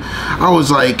dream, I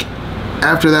was like,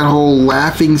 after that whole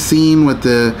laughing scene with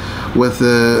the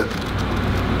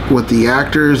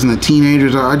actors and the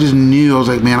teenagers, I just knew, I was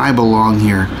like, man, I belong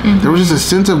here. There was just a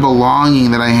sense of belonging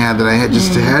that I had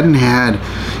just hadn't had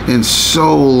in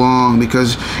so long,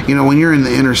 because, you know, when you're in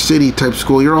the inner city type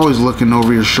school, you're always looking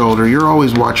over your shoulder, you're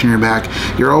always watching your back,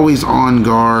 you're always on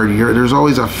guard, there's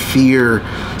always a fear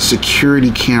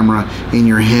security camera in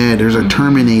your head, there's a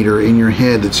Terminator in your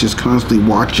head that's just constantly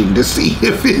watching to see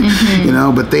if it, you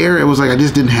know. But there, it was like, I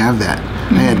just didn't have that.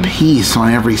 I had peace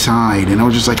on every side, and I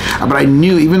was just like, but I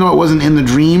knew, even though it wasn't in the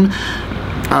dream,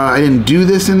 I didn't do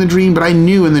this in the dream, but I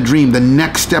knew in the dream the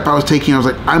next step I was taking, I was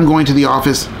like, I'm going to the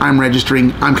office, I'm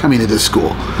registering, I'm coming to this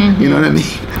school. You know what I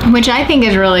mean? Which I think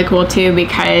is really cool too,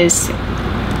 because,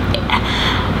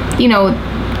 you know,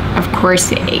 of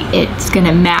course it's going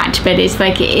to match, but it's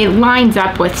like it lines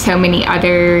up with so many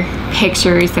other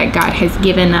pictures that God has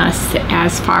given us,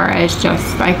 as far as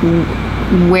just like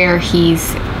where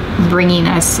he's bringing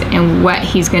us and what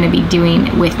he's going to be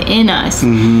doing within us,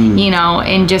 you know,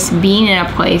 and just being in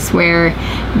a place where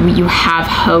you have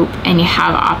hope and you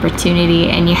have opportunity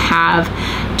and you have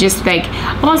just like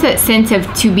almost that sense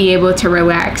of to be able to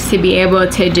relax, to be able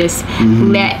to just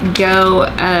let go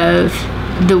of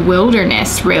the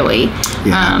wilderness, really.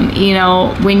 You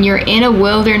know, when you're in a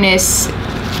wilderness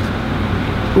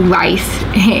life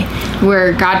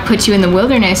where God puts you in the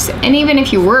wilderness, and even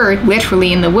if you were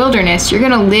literally in the wilderness, you're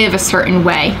going to live a certain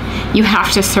way. You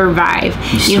have to survive.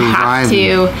 You have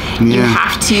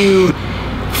to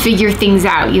figure things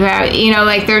out. You have, you know,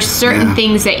 like there's certain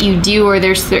things that you do, or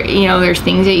there's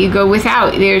things that you go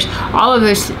without. There's all of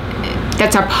this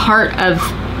that's a part of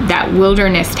that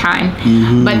wilderness time.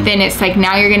 But then it's like,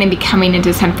 now you're going to be coming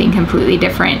into something completely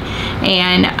different.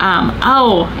 And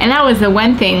and that was the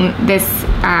one thing this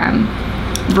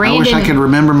Brandon, I wish I could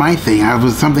remember my thing.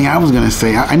 Something I was going to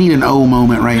say. I need an oh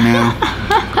moment right now.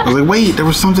 I was like, wait, there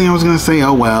was something I was going to say.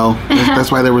 Oh, well.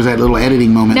 That's why there was that little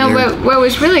editing moment there. No, what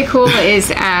was really cool is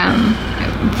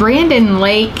Brandon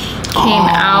Lake came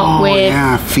out with...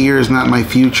 yeah, Fear is Not My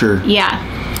Future. Yeah,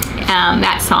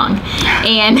 that song.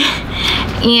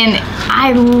 And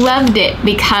I loved it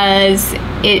because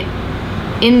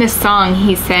in the song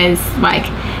he says, like,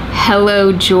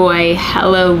 hello joy,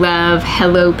 hello love,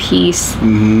 hello peace,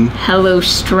 hello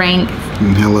strength,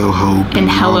 and hello hope, and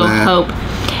hello hope.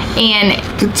 And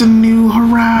it's a new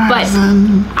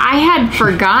horizon. But I had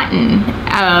forgotten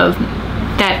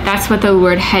that's what the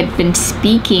Lord had been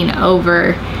speaking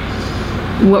over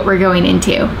what we're going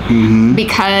into,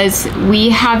 because we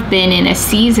have been in a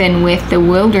season with the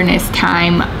wilderness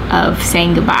time of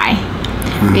saying goodbye.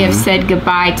 We have said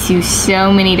goodbye to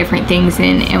so many different things,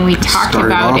 and we talked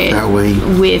about it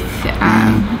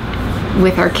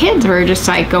with our kids. We're just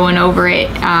like going over it,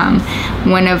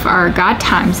 one of our God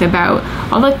times, about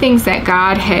all the things that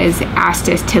God has asked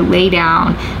us to lay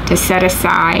down, to set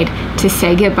aside, to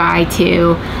say goodbye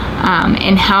to,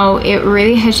 and how it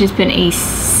really has just been a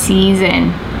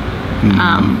season,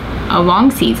 a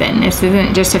long season. This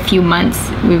isn't just a few months.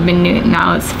 We've been doing,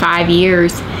 now it's 5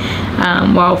 years,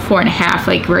 4.5,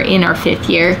 like we're in our 5th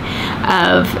year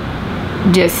of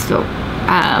just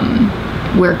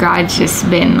where God's just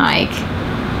been like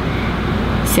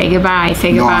say goodbye,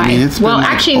 say goodbye. I mean, it's been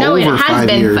actually, no, it over has 5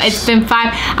 been. years. It's been 5.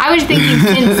 I was thinking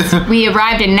since we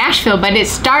arrived in Nashville, but it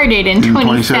started in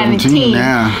 2017.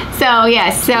 Yeah. So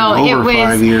it Over was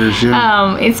 5 years.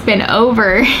 Yeah. It's been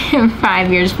over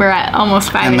 5 years. We're at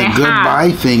almost 5 and a half. And the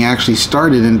goodbye thing actually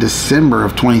started in December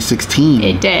of 2016.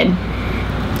 It did.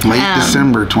 Late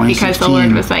December 2016. Because the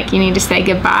Lord was like, you need to say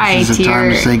goodbye This is the time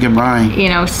to say goodbye.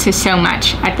 To so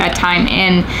much at that time,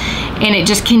 and it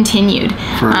just continued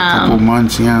for a couple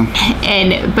months, yeah.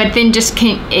 But then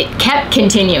it kept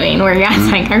continuing, where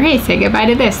God's like, okay, say goodbye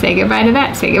to this, say goodbye to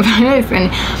that, say goodbye to this,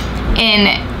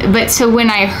 but so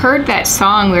when I heard that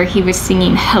song where he was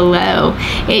singing hello,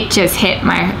 it just hit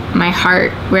my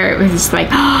heart, where it was just like,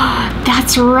 oh,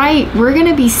 that's right, we're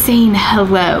gonna be saying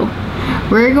hello.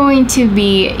 We're going to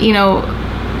be,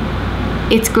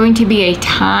 it's going to be a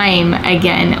time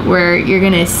again where you're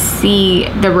going to see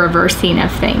the reversing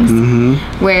of things.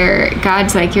 Where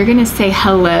God's like, you're going to say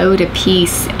hello to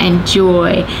peace and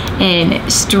joy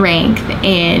and strength.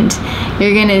 And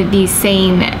you're going to be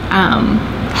saying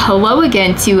hello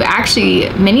again to actually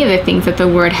many of the things that the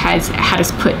Lord has had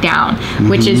us put down,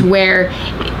 which is where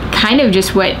kind of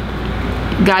just what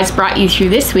God's brought you through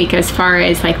this week, as far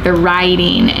as like the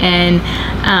writing and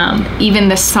even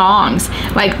the songs.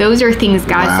 Like, those are things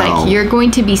God's like, you're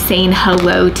going to be saying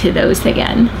hello to those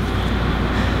again.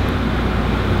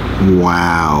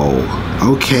 Wow.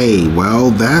 Okay. Well,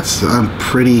 that's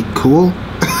pretty cool.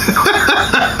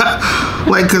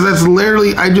 Like, because that's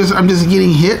literally, I'm just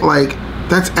getting hit. Like,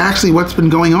 that's actually what's been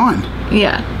going on.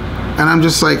 Yeah. And I'm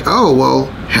just like, oh, well,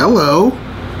 hello.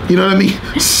 You know what I mean?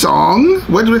 Song?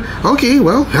 Okay,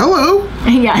 well, hello.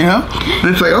 Yeah. And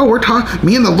it's like, oh, we're talking,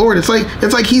 me and the Lord. It's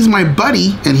like he's my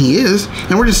buddy, and he is.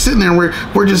 And we're just sitting there, and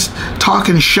we're just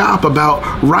talking shop about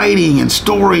writing and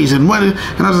stories and what. And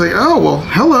I was like, oh, well,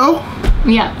 hello.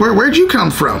 Yeah. Where'd you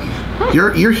come from?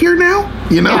 You're here now?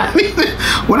 Yeah.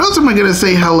 What else am I gonna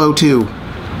say hello to?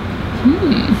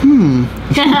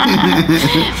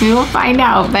 We will find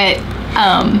out,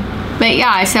 But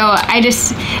yeah, so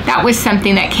that was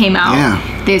something that came out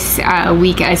this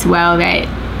week as well, that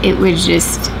it was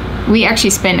just, we actually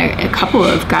spent a couple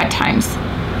of God times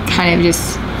kind of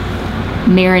just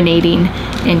marinating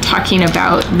and talking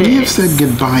about this. We have said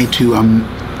goodbye to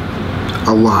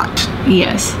a lot.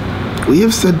 Yes. We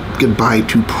have said goodbye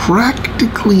to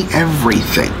practically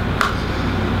everything.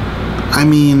 I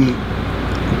mean,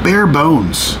 bare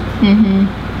bones.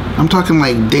 I'm talking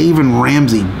like Dave and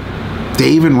Ramsey.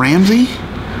 Dave and Ramsey?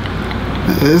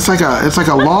 It's like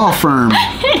a law firm.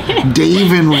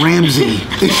 Dave and Ramsey.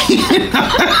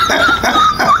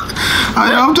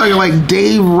 I'm talking like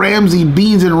Dave Ramsey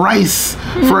beans and rice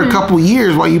for a couple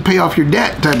years while you pay off your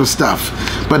debt type of stuff.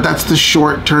 But that's the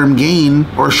short-term gain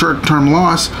or short-term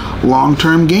loss,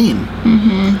 long-term gain.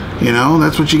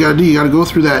 That's what you got to do. You got to go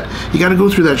through that. You got to go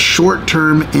through that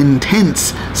short-term,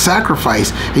 intense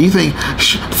sacrifice. And you think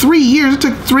 3 years? It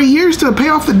took 3 years to pay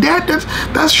off the debt.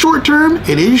 That's short-term.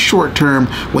 It is short-term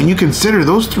when you consider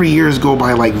those 3 years go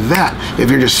by like that. If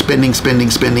you're just spending,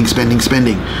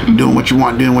 doing what you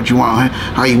want,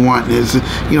 how you want.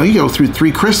 You go through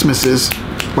 3 Christmases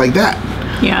like that.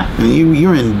 Yeah. And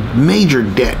you're in major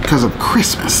debt because of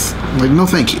Christmas. Like, no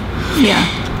thank you. Yeah.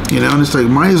 And it's like,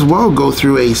 might as well go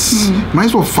through might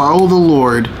as well follow the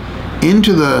Lord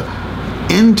into the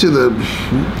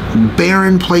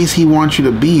barren place he wants you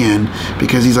to be in,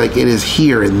 because he's like, it is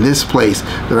here in this place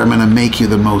that I'm going to make you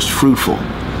the most fruitful.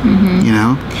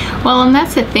 Well, and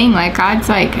that's the thing, like, God's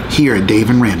like, here at Dave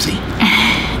and Ramsey.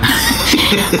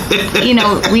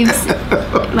 We've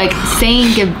like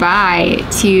saying goodbye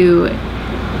to,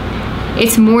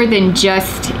 it's more than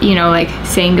just, like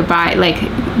saying goodbye. Like,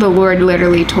 the Lord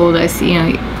literally told us,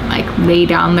 like, lay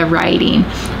down the writing,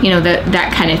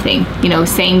 that kind of thing.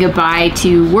 Saying goodbye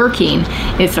to working.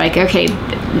 It's like, okay,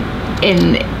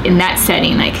 in that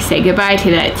setting, like, say goodbye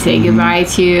to that. Say goodbye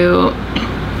to,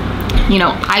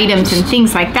 items and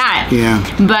things like that. Yeah.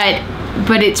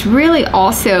 But it's really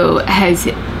also has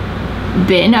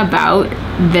been about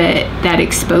that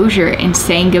exposure and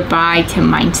saying goodbye to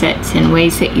mindsets and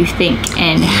ways that you think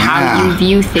and how you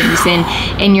view things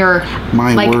and your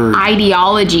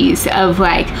ideologies of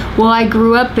like, well, I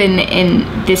grew up in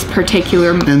this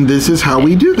particular, and this is how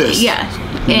we do this. Yeah.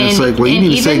 And it's like, well, you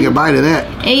need to say goodbye to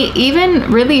that.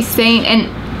 Even really saying, and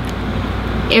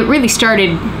it really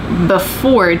started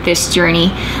before this journey,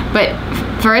 but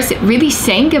for us, really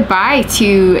saying goodbye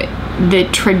to the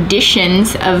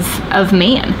traditions of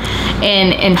man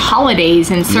and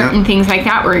holidays and certain things like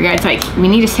that, where God's like, we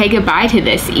need to say goodbye to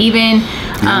this, even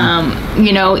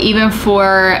even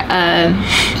for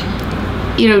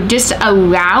just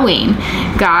allowing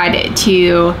God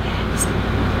to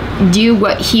do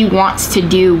what he wants to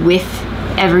do with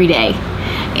every day.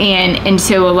 And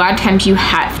so a lot of times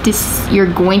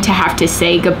you're going to have to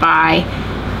say goodbye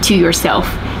to yourself.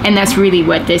 And that's really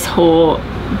what this whole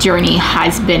journey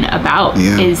has been about,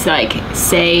 is like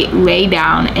lay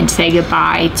down and say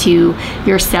goodbye to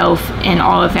yourself and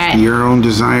all of that, your own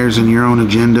desires and your own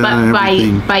agenda. But and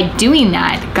everything. by doing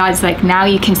that, God's like, now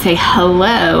you can say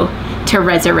hello to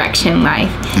resurrection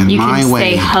life. And you can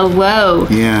say hello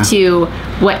to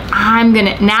what I'm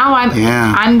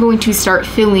going to start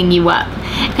filling you up,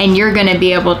 and you're going to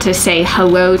be able to say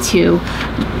hello to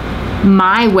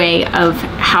my way of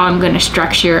how I'm going to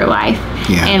structure your life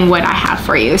and what I have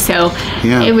for you. So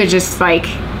it was just like,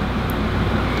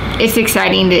 it's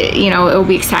exciting to, it'll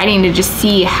be exciting to just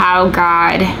see how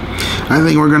God, I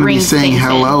think we're going to be saying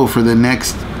hello for the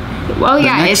next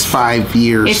next 5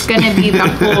 years. It's going to be the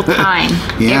whole time.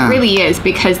 It really is,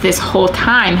 because this whole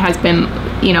time has been,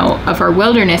 of our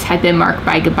wilderness had been marked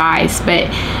by goodbyes, but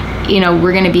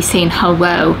we're going to be saying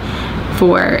hello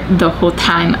for the whole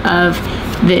time of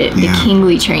the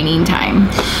kingly training time.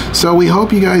 So we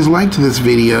hope you guys liked this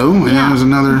video. And that was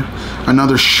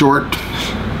another short,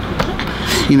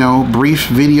 brief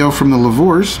video from the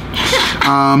LaVores.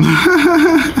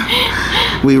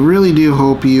 We really do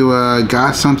hope you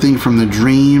got something from the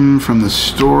dream, from the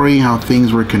story, how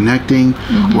things were connecting,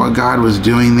 what God was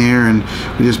doing there, and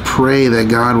we just pray that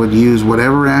God would use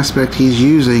whatever aspect he's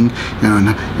using, and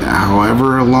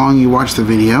however long you watch the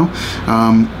video,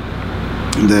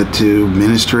 that to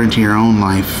minister into your own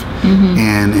life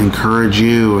and encourage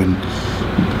you and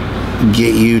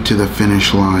get you to the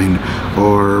finish line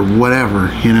or whatever,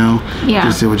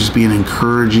 it would just be an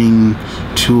encouraging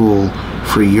tool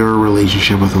for your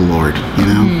relationship with the Lord,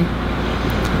 I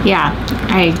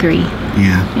agree.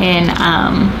 And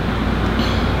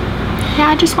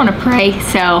I just want to pray.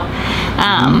 So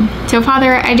so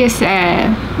Father, we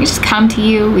just come to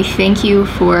you. We thank you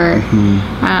for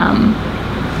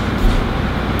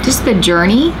just the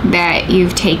journey that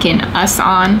you've taken us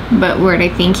on. But Lord, I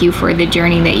thank you for the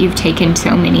journey that you've taken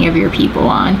so many of your people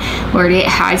on. Lord, it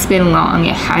has been long.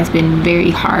 It has been very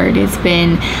hard. It's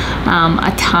been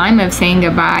a time of saying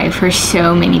goodbye for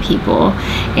so many people.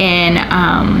 And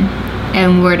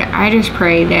Lord, I just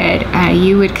pray that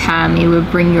you would come, you would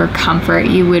bring your comfort,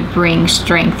 you would bring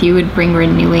strength, you would bring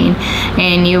renewing,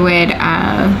 and you would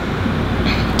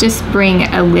just bring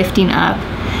a lifting up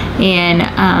and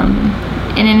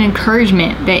an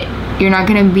encouragement that we're not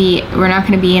going to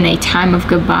be in a time of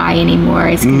goodbye anymore.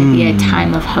 It's going to be a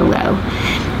time of hello.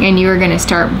 And you are going to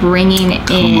start bringing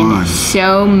in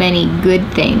so many good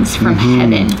things from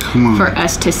heaven for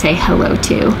us to say hello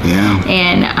to.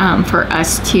 And for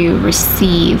us to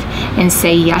receive and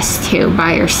say yes to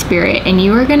by your Spirit. And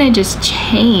you are going to just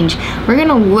change. We're going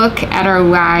to look at our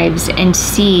lives and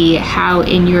see how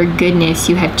in your goodness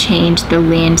you have changed the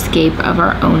landscape of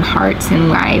our own hearts and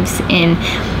lives,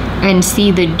 and see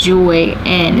the joy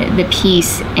and the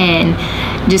peace and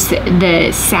just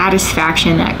the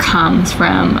satisfaction that comes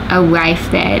from a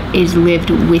life that is lived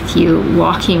with you,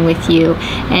 walking with you,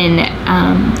 and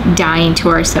dying to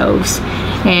ourselves.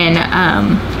 And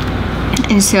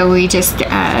so we just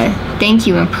thank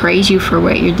you and praise you for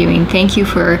what you're doing. Thank you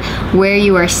for where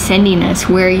you are sending us,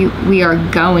 where we are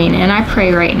going. And I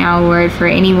pray right now, Lord, for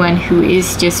anyone who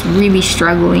is just really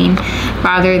struggling,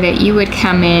 Father, that you would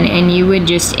come in and you would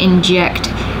just inject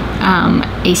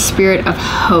a spirit of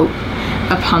hope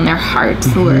upon their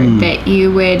hearts, Lord, that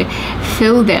you would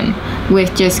fill them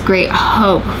with just great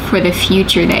hope for the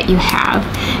future that you have,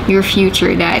 your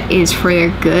future that is for their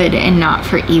good and not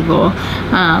for evil,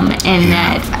 and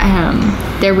that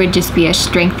there would just be a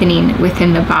strengthening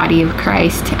within the body of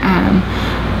Christ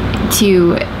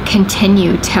to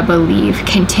continue to believe,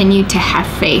 continue to have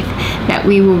faith that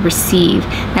we will receive,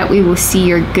 that we will see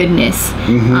your goodness,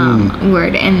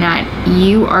 Lord, and that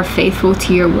you are faithful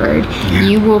to your word.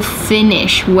 You will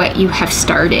finish what you have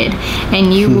started,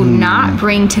 and you will not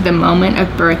bring to the moment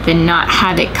of birth and not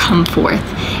have it come forth.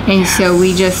 And so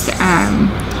we just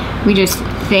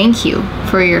thank you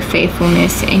for your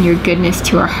faithfulness and your goodness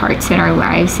to our hearts and our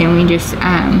lives. And we just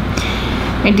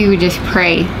I do just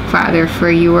pray, Father,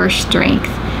 for your strength,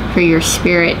 for your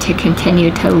Spirit to continue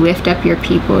to lift up your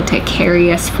people, to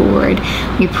carry us forward.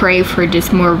 We pray for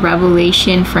just more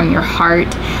revelation from your heart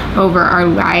over our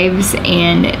lives,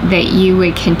 and that you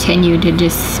would continue to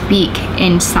just speak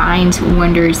in signs,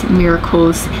 wonders,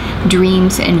 miracles,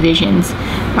 dreams, and visions,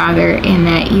 Father, and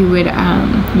that you would,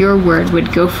 your word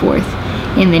would go forth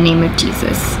in the name of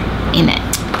Jesus. Amen.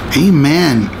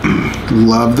 Amen.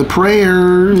 Love the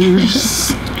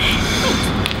prayers.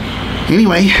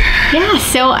 Anyway. Yeah,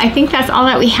 so I think that's all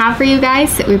that we have for you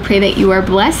guys. We pray that you are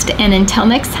blessed, and until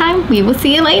next time, we will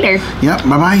see you later. Yep,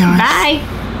 bye-bye, guys.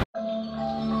 Bye.